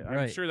packet. I'm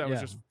Right, sure that was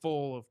yeah. just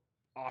full of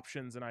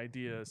options and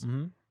ideas.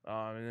 Mm-hmm.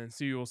 And then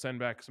CU will send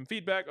back some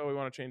feedback. Oh, we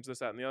want to change this,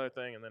 that, and the other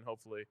thing. And then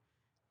hopefully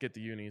get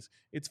the unis.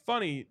 It's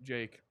funny,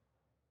 Jake,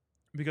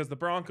 because the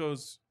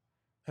Broncos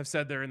have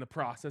said they're in the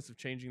process of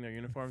changing their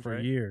uniforms, For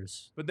right?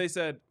 years. But they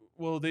said,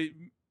 well,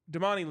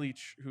 Damani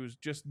Leach, who's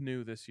just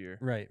new this year,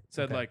 Right.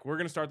 said okay. like, we're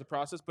going to start the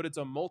process, but it's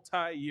a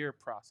multi-year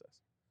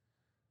process.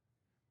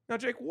 Now,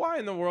 Jake, why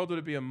in the world would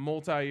it be a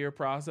multi-year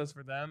process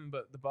for them,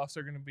 but the Buffs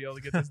are going to be able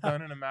to get this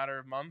done in a matter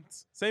of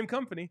months? Same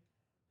company,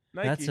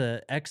 Nike. That's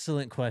an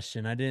excellent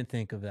question. I didn't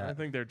think of that. I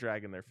think they're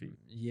dragging their feet.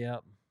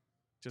 Yep.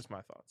 Just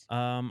my thoughts.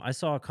 I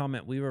saw a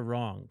comment. We were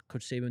wrong.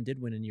 Coach Saban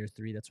did win in year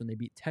 3. That's when they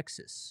beat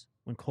Texas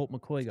when Colt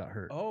McCoy got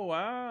hurt. Oh,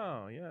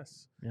 wow.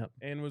 Yes. Yep.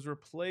 And was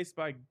replaced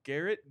by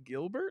Garrett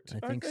Gilbert,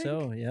 I think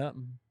so. Yep.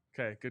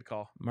 Okay, good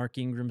call. Mark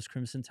Ingram's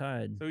Crimson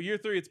Tide. So year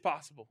 3, it's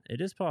possible.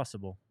 It is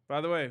possible. By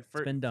the way,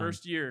 been done.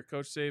 first year,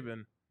 Coach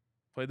Saban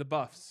played the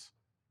Buffs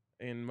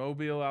in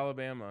Mobile,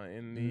 Alabama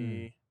in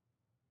the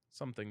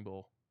something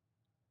bowl.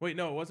 Wait,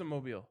 no, it wasn't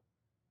Mobile.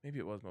 Maybe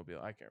it was Mobile.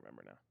 I can't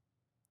remember now.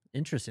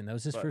 Interesting. That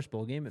was his But first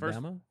bowl game at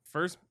Bama?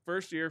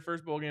 First year,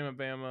 first bowl game at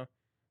Bama.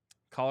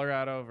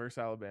 Colorado versus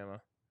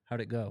Alabama.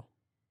 How'd it go?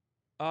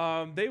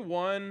 They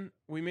won.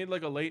 We made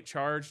like a late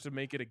charge to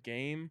make it a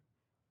game,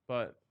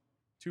 but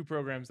two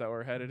programs that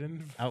were headed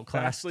in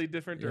Outclassed. vastly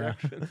different Yeah.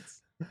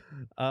 directions.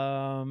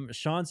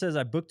 Sean says,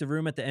 I booked a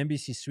room at the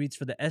NBC Suites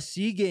for the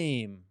SC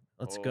game.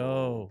 Let's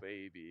go.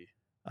 Baby.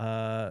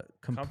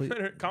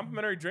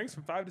 Complimentary drinks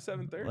from 5 to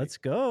 7:30. Let's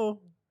go.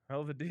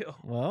 Hell of a deal.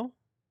 Well,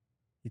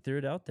 he threw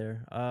it out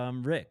there.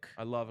 Rick.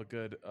 I love a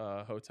good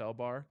hotel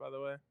bar, by the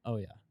way. Oh,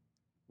 yeah.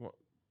 Well,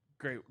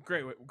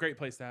 great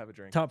place to have a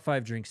drink. Top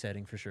 5 drink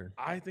setting for sure.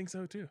 I think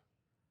so too.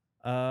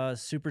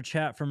 Super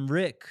chat from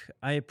Rick.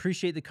 I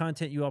appreciate the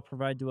content you all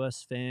provide to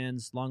us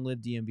fans. Long live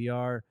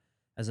DMVR.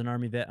 As an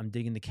Army vet, I'm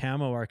digging the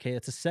camo arcade.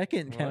 It's a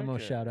second camo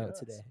shout out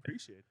today.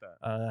 Appreciate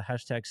that.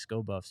 Hashtag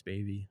ScoBuffs,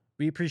 baby.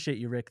 We appreciate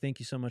you, Rick. Thank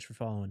you so much for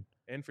following.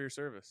 And for your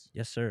service.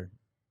 Yes, sir.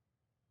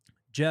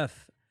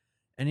 Jeff,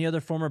 any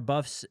other former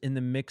Buffs in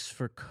the mix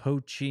for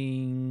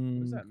coaching?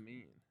 What does that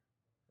mean?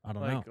 I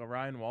don't Like know. a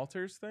Ryan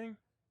Walters thing?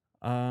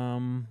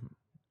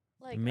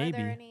 Like, maybe.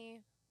 are there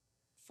any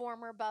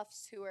former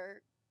Buffs who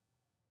are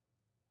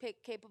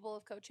capable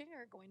of coaching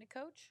or going to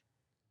coach?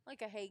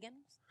 Like a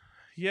Hagens?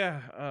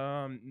 Yeah,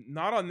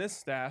 not on this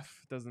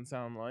staff, doesn't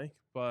sound like,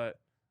 but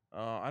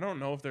I don't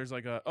know if there's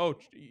like a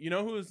you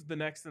know who's the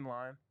next in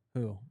line?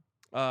 Who?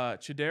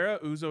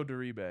 Chidera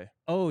Uzo-Duribe,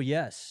 Oh,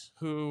 yes.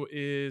 who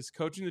is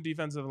coaching the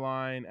defensive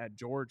line at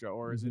Georgia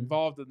or is Mhm.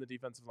 involved in the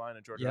defensive line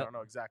at Georgia. I Yep. don't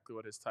know exactly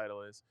what his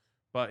title is,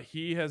 but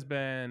he has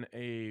been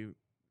a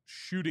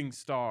shooting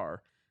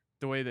star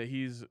the way that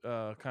he's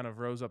kind of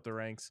rose up the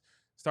ranks.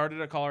 Started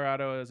at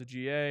Colorado as a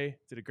GA,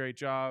 did a great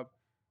job.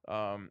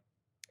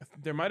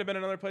 There might have been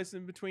another place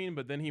in between,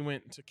 but then he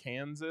went to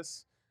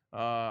Kansas.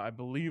 I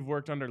believe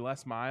worked under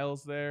Les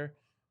Miles there.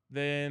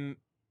 Then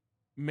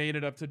made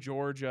it up to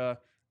Georgia.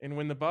 And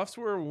when the Buffs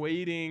were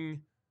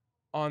waiting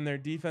on their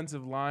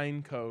defensive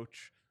line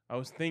coach, I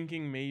was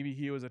thinking maybe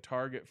he was a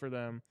target for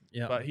them.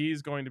 Yeah. But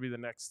he's going to be the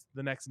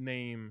next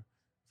name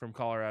from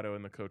Colorado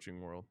in the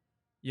coaching world.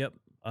 Yep.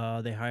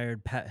 They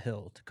hired Pat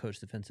Hill to coach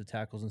defensive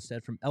tackles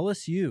instead from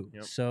LSU.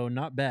 Yep. So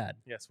not bad.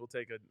 Yes, we'll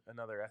take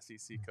another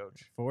SEC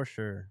coach. For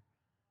sure.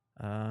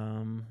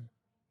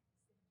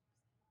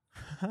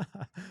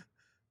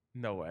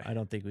 No way. I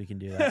don't think we can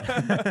do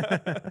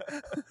that.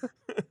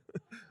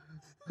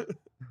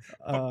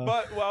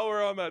 But while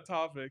we're on that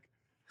topic,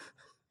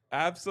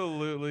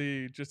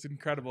 absolutely just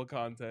incredible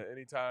content.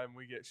 Anytime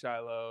we get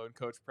Shiloh and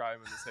Coach Prime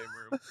in the same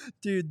room.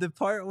 Dude, the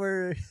part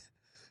where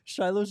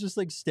Shiloh's just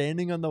like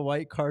standing on the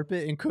white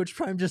carpet and Coach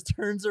Prime just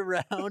turns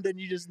around and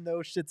you just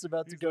know shit's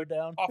about to He's go like,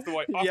 down. Off the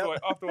white,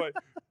 off the white.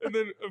 And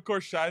then, of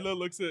course, Shiloh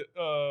looks at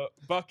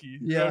Bucky,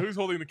 Yeah. who's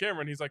holding the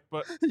camera, and he's like,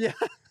 but Yeah.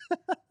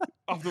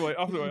 off the white.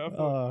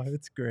 Oh,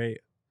 it's great.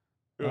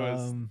 It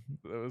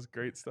was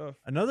great stuff.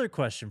 Another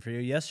question for you.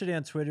 Yesterday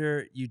on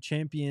Twitter, you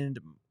championed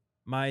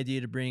my idea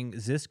to bring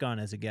Zisk on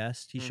as a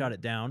guest. He shot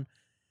it down.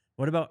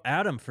 What about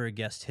Adam for a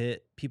guest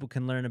hit? People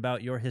can learn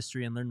about your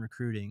history and learn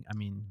recruiting. I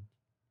mean,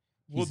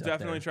 We'll he's up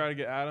definitely there. try to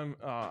get Adam.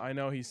 I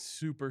know he's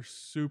super,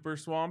 super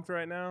swamped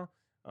right now.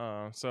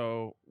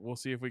 So we'll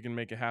see if we can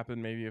make it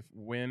happen. Maybe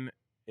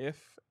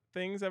if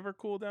things ever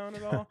cool down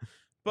at all.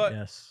 But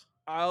Yes.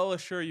 I'll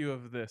assure you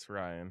of this,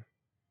 Ryan.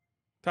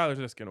 Tyler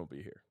Ziskin will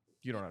be here.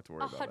 You don't have to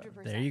worry about that.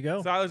 100%. There you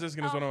go. Tyler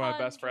Ziskin is one of my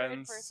best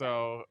friends. 100%.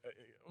 So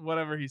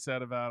whatever he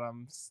said about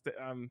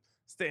I'm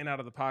staying out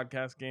of the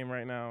podcast game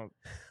right now,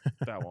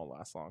 that won't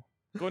last long.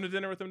 Going to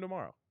dinner with him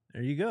tomorrow.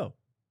 There you go.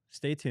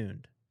 Stay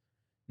tuned.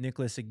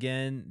 Nicholas,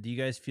 again, do you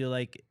guys feel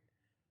like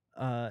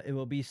it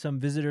will be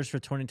some visitors for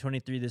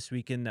 2023 this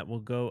weekend that will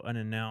go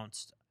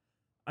unannounced?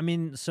 I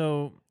mean,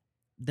 so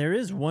there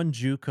is one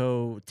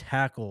JUCO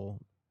tackle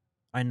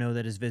I know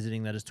that is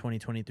visiting that is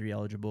 2023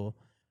 eligible.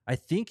 I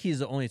think he's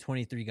the only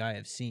 23 guy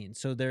I've seen.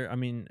 So there, I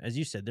mean, as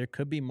you said, there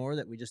could be more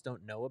that we just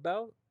don't know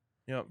about.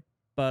 Yep.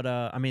 But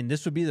I mean,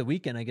 this would be the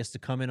weekend, I guess, to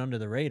come in under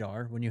the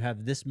radar when you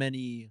have this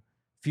many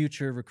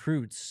future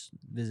recruits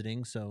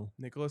visiting. So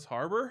Nicholas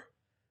Harbor?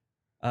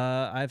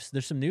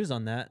 there's some news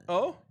on that.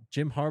 Oh?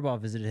 Jim Harbaugh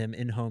visited him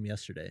in home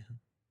yesterday.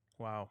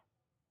 Wow.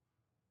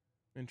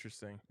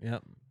 Interesting.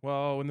 Yep.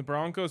 Well, when the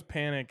Broncos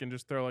panic and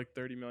just throw like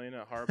 $30 million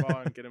at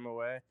Harbaugh and get him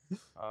away,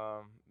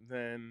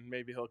 then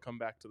maybe he'll come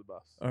back to the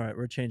Buffs. All right,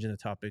 we're changing the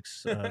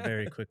topics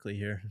very quickly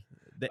here.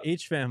 The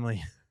H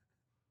family,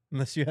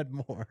 unless you had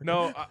more.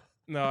 No,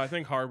 I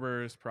think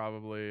Harbor is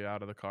probably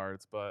out of the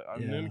cards, but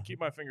I'm going Yeah. to keep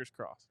my fingers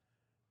crossed.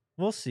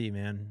 We'll see,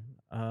 man.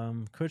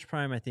 Coach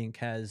Prime, I think,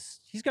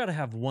 he's got to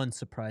have one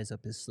surprise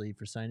up his sleeve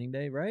for signing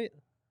day, right?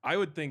 I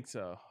would think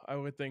so.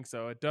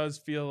 It does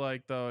feel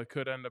like, though, it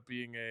could end up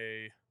being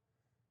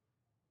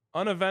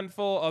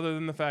uneventful, other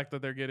than the fact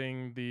that they're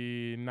getting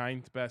the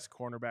 9th best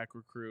cornerback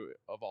recruit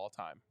of all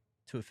time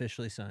To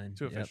officially sign.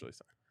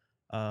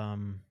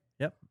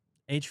 Yep.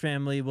 H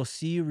family, we'll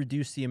see you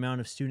reduce the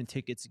amount of student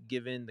tickets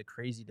given the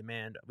crazy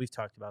demand. We've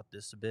talked about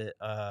this a bit.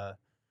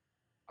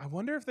 I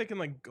wonder if they can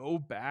like go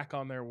back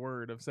on their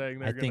word of saying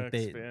they're going to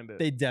expand it.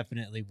 They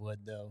definitely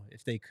would, though,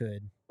 if they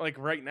could. Like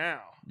right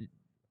now.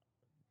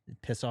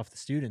 It'd piss off the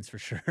students for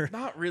sure.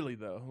 Not really,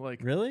 though.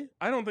 Like, really?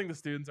 I don't think the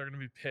students are going to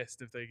be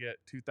pissed if they get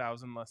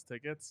 2,000 less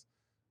tickets.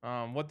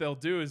 What they'll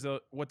do is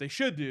what they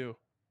should do.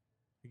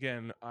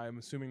 Again, I'm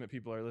assuming that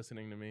people are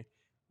listening to me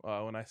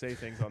when I say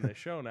things on this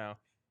show now.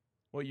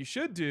 What you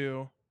should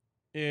do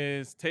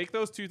is take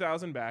those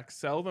 2,000 back,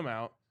 sell them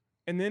out,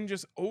 and then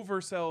just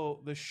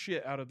oversell the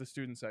shit out of the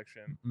student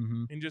section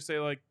and just say,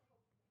 like,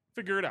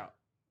 figure it out.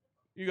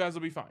 You guys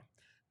will be fine.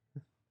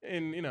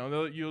 And,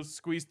 you'll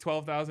squeeze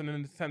 12,000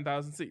 into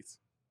 10,000 seats.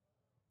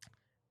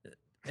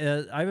 I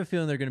have a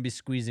feeling they're going to be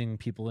squeezing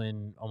people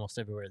in almost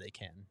everywhere they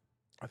can.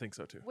 I think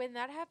so, too. When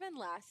that happened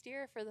last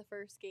year for the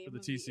first game For the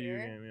of TCU the year,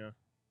 game, yeah.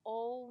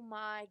 Oh,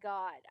 my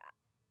God.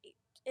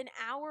 An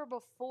hour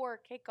before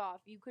kickoff,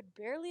 you could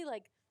barely,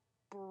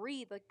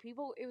 breathe.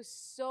 People, it was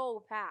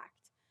so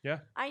packed. Yeah.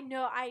 I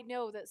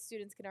know that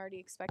students can already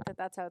expect that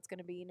that's how it's going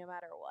to be no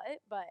matter what,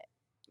 but,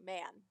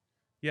 man.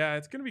 Yeah,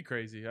 it's going to be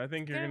crazy. I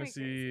think you're going to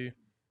see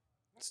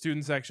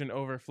student section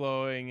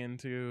overflowing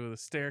into the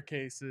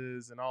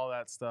staircases and all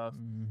that stuff.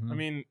 I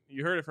mean,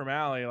 you heard it from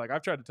Allie. Like,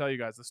 I've tried to tell you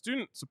guys, the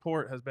student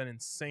support has been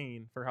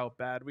insane for how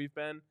bad we've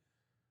been.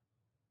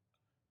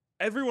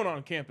 Everyone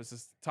on campus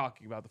is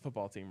talking about the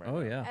football team right now.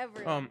 Oh, yeah.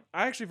 Everyone.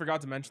 I actually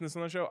forgot to mention this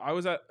on the show. I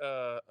was at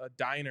a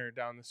diner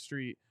down the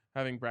street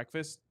having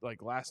breakfast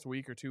like last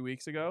week or 2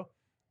 weeks ago,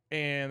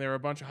 and there were a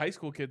bunch of high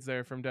school kids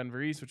there from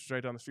Denver East, which is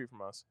right down the street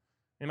from us.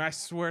 And I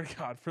swear to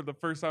God, for the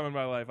first time in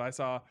my life, I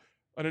saw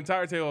an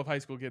entire table of high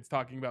school kids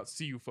talking about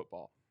CU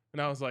football.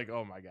 And I was like,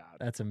 oh, my God.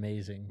 That's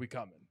amazing. We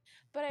coming.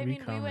 But, I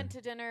mean, we went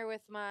to dinner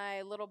with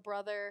my little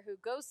brother who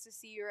goes to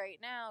CU right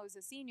now, who's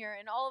a senior,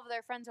 and all of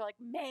their friends are like,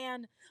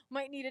 man,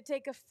 might need to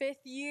take a 5th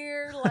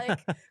year. Like,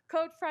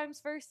 Coach Prime's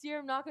first year,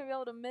 I'm not going to be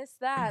able to miss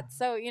that.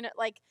 So,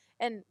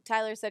 and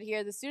Tyler said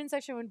here, the student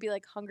section would be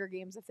like Hunger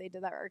Games if they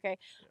did that, okay?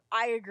 Yeah.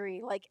 I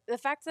agree. Like, the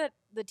fact that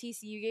the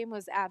TCU game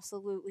was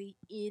absolutely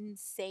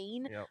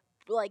insane. Yep.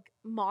 Like,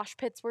 mosh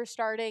pits were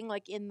starting,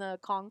 like, in the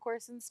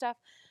concourse and stuff.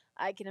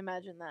 I can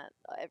imagine that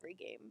every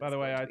game. By the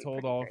way, I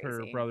told all of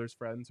her brother's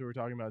friends who were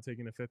talking about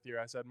taking a 5th year,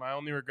 I said, my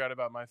only regret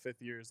about my 5th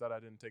year is that I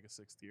didn't take a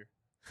 6th year.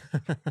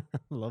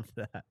 Love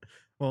that.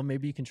 Well,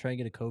 maybe you can try and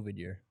get a COVID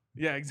year.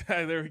 Yeah,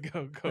 exactly. There we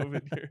go.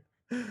 COVID year.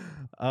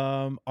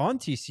 On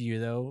TCU,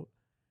 though,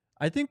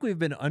 I think we've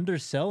been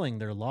underselling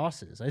their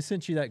losses. I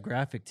sent you that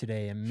graphic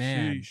today, and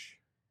man, sheesh.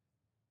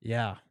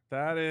 Yeah.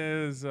 That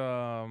is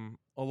a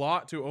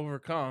lot to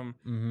overcome.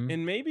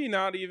 And maybe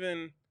not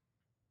even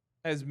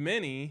as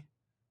many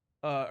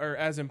or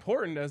as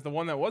important as the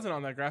one that wasn't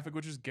on that graphic,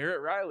 which is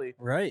Garrett Riley.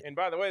 Right. And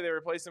by the way, they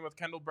replaced him with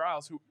Kendall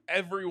Browse, who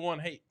everyone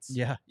hates.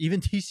 Yeah,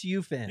 even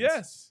TCU fans.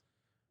 Yes.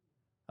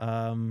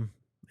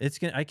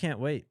 I can't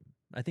wait.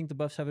 I think the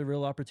Buffs have a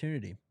real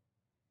opportunity.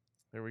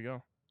 There we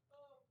go.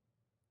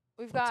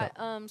 We've got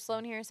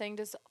Sloan here saying,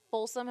 does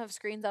Folsom have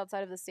screens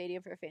outside of the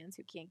stadium for fans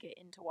who can't get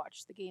in to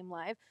watch the game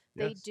live?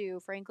 Yes. They do.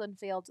 Franklin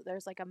Field,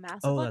 there's like a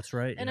massive one. one. That's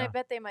right. And I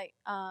bet they might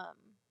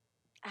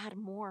add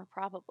more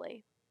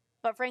probably.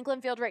 But Franklin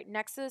Field right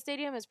next to the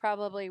stadium is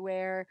probably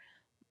where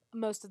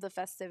most of the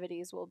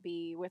festivities will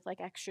be with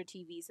like extra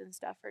TVs and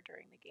stuff for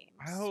during the games.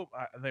 I hope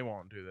they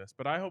won't do this,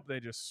 but I hope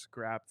they just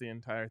scrap the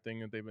entire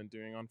thing that they've been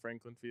doing on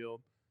Franklin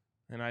Field.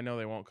 And I know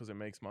they won't because it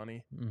makes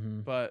money.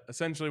 But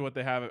essentially what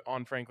they have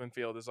on Franklin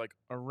Field is like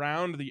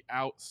around the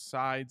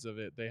outsides of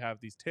it, they have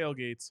these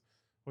tailgates,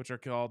 which are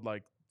called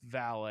like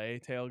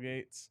valet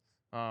tailgates,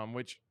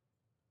 which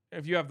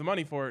if you have the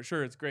money for it,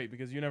 sure, it's great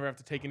because you never have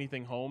to take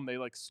anything home. They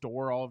like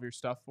store all of your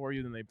stuff for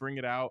you. Then they bring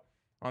it out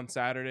on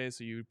Saturdays.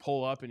 So you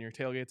pull up and your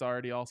tailgate's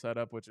already all set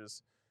up, which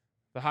is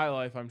the high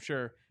life, I'm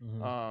sure.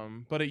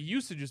 But it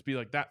used to just be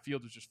like that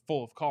field was just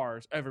full of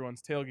cars.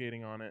 Everyone's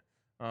tailgating on it,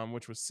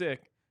 which was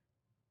sick.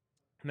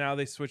 Now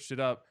they switched it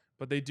up,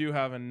 but they do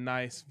have a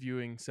nice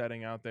viewing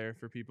setting out there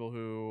for people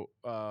who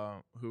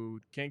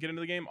can't get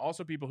into the game.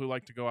 Also, people who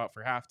like to go out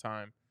for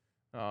halftime,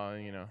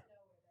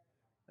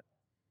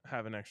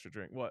 have an extra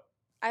drink. What?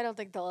 I don't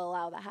think they'll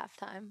allow the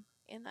halftime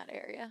in that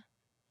area.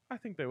 I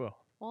think they will.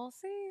 We'll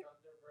see.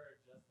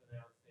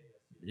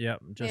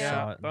 Yep, just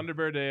saw it.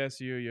 Thunderbird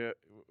ASU.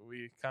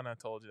 We kind of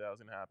told you that was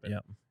going to happen.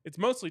 Yep. It's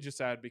mostly just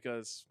sad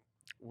because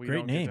we Great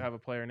don't get name. to have a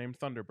player named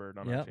Thunderbird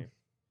on our Yep. team.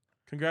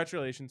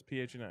 Congratulations,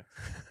 PHNX.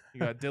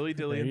 You got Dilly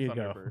Dilly There and you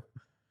go.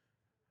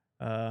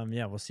 Thunderbird.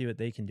 Yeah, we'll see what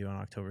they can do on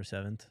October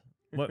 7th.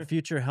 What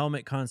future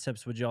helmet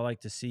concepts would y'all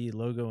like to see?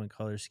 Logo and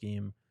color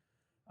scheme.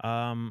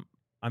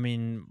 I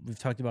mean, we've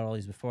talked about all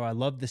these before. I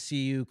love the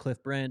CU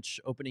Cliff Branch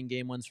opening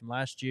game ones from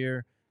last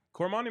year.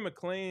 Cormani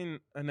McLean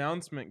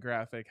announcement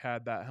graphic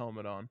had that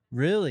helmet on.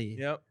 Really?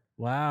 Yep.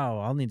 Wow,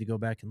 I'll need to go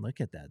back and look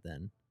at that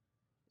then.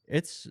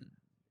 It's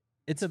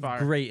a fire.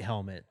 great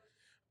helmet.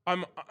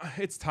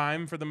 It's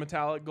time for the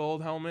metallic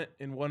gold helmet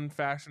in one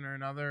fashion or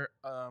another.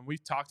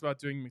 We've talked about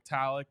doing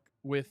metallic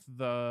with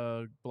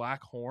the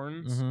black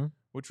horns, Mm-hmm.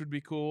 which would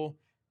be cool.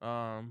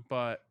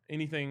 But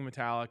anything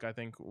metallic, I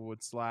think,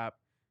 would slap.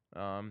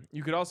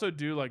 You could also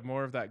do like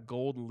more of that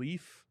gold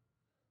leaf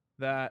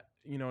that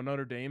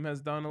Notre Dame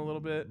has done a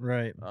little bit.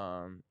 Right.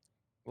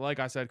 Like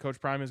I said, Coach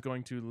Prime is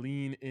going to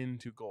lean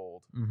into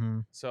gold. Mm-hmm.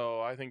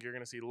 So I think you're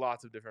going to see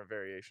lots of different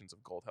variations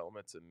of gold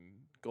helmets and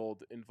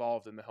gold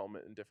involved in the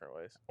helmet in different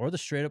ways. Or the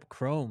straight up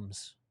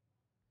chromes.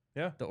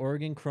 Yeah. The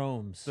Oregon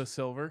chromes. The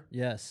silver.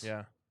 Yes.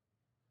 Yeah.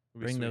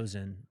 Bring those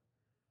in.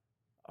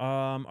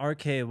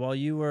 RK, while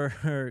you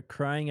were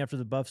crying after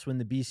the Buffs win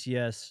the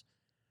BCS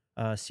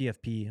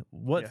CFP,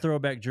 what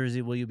throwback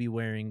jersey will you be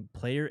wearing,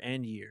 player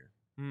and year?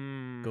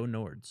 Go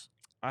Nords.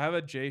 I have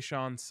a Jay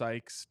Sean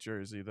Sykes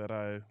jersey that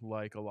I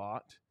like a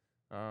lot.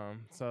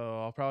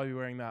 So I'll probably be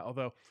wearing that.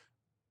 Although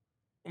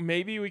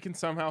maybe we can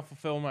somehow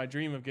fulfill my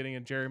dream of getting a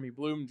Jeremy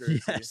Bloom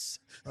jersey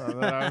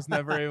that I was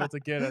never able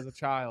to get as a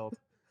child.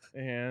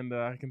 And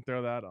I can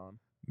throw that on.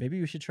 Maybe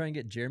we should try and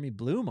get Jeremy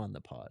Bloom on the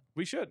pod.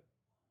 We should.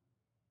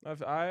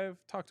 I've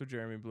talked to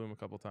Jeremy Bloom a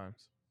couple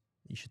times.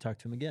 You should talk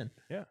to him again.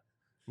 Yeah.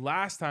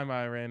 Last time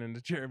I ran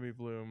into Jeremy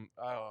Bloom,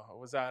 I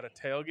was at a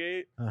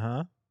tailgate.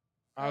 Uh-huh.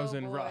 I was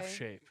in rough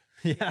shape.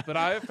 Yeah. But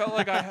I felt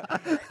like It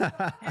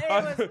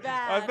was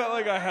bad. I felt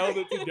like I held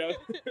it together.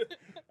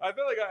 I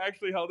felt like I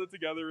actually held it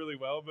together really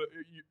well, but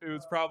it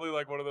was probably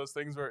like one of those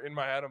things where in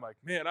my head I'm like,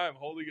 man, I'm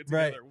holding it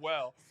together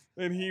well.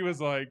 And he was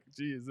like,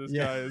 geez, this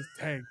guy is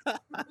tanked.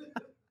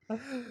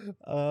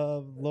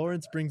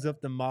 Lawrence brings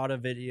up the Mata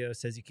video,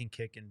 says he can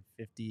kick in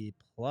 50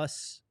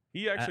 plus.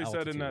 He actually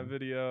said in that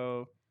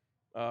video,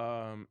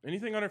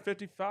 anything under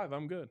 55,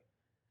 I'm good.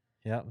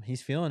 Yep,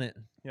 he's feeling it.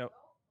 Yep.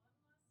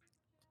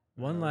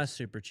 One last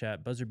super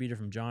chat. Buzzer beater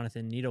from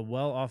Jonathan. Need a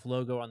well-off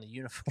logo on the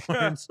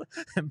uniforms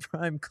and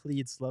prime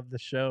cleats. Love the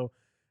show.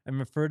 And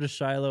refer to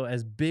Shiloh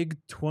as Big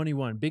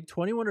 21. Big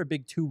 21 or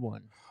Big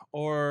 21?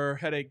 Or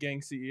Headache Gang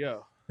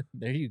CEO.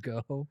 There you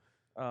go.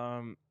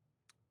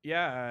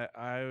 Yeah,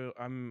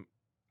 I'm.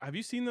 Have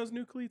you seen those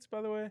new cleats,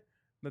 by the way,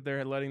 that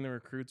they're letting the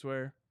recruits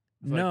wear?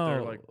 No.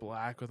 They're like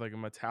black with like a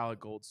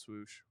metallic gold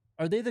swoosh.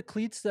 Are they the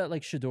cleats that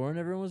like Shador and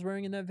everyone was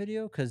wearing in that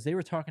video? Because they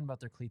were talking about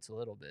their cleats a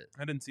little bit.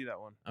 I didn't see that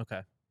one.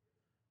 Okay.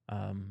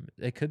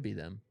 It could be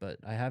them, but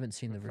I haven't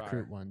seen the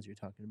recruit Fire. ones you're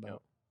talking about.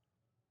 Yep.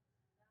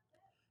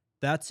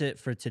 That's it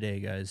for today,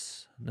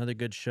 guys. Another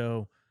good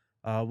show.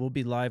 We'll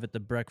be live at the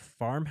Breck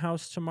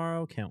Farmhouse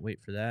tomorrow. Can't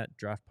wait for that.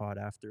 Draft pod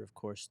after, of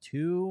course,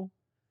 too.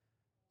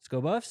 Let's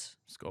go Buffs.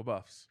 Let's go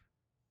Buffs.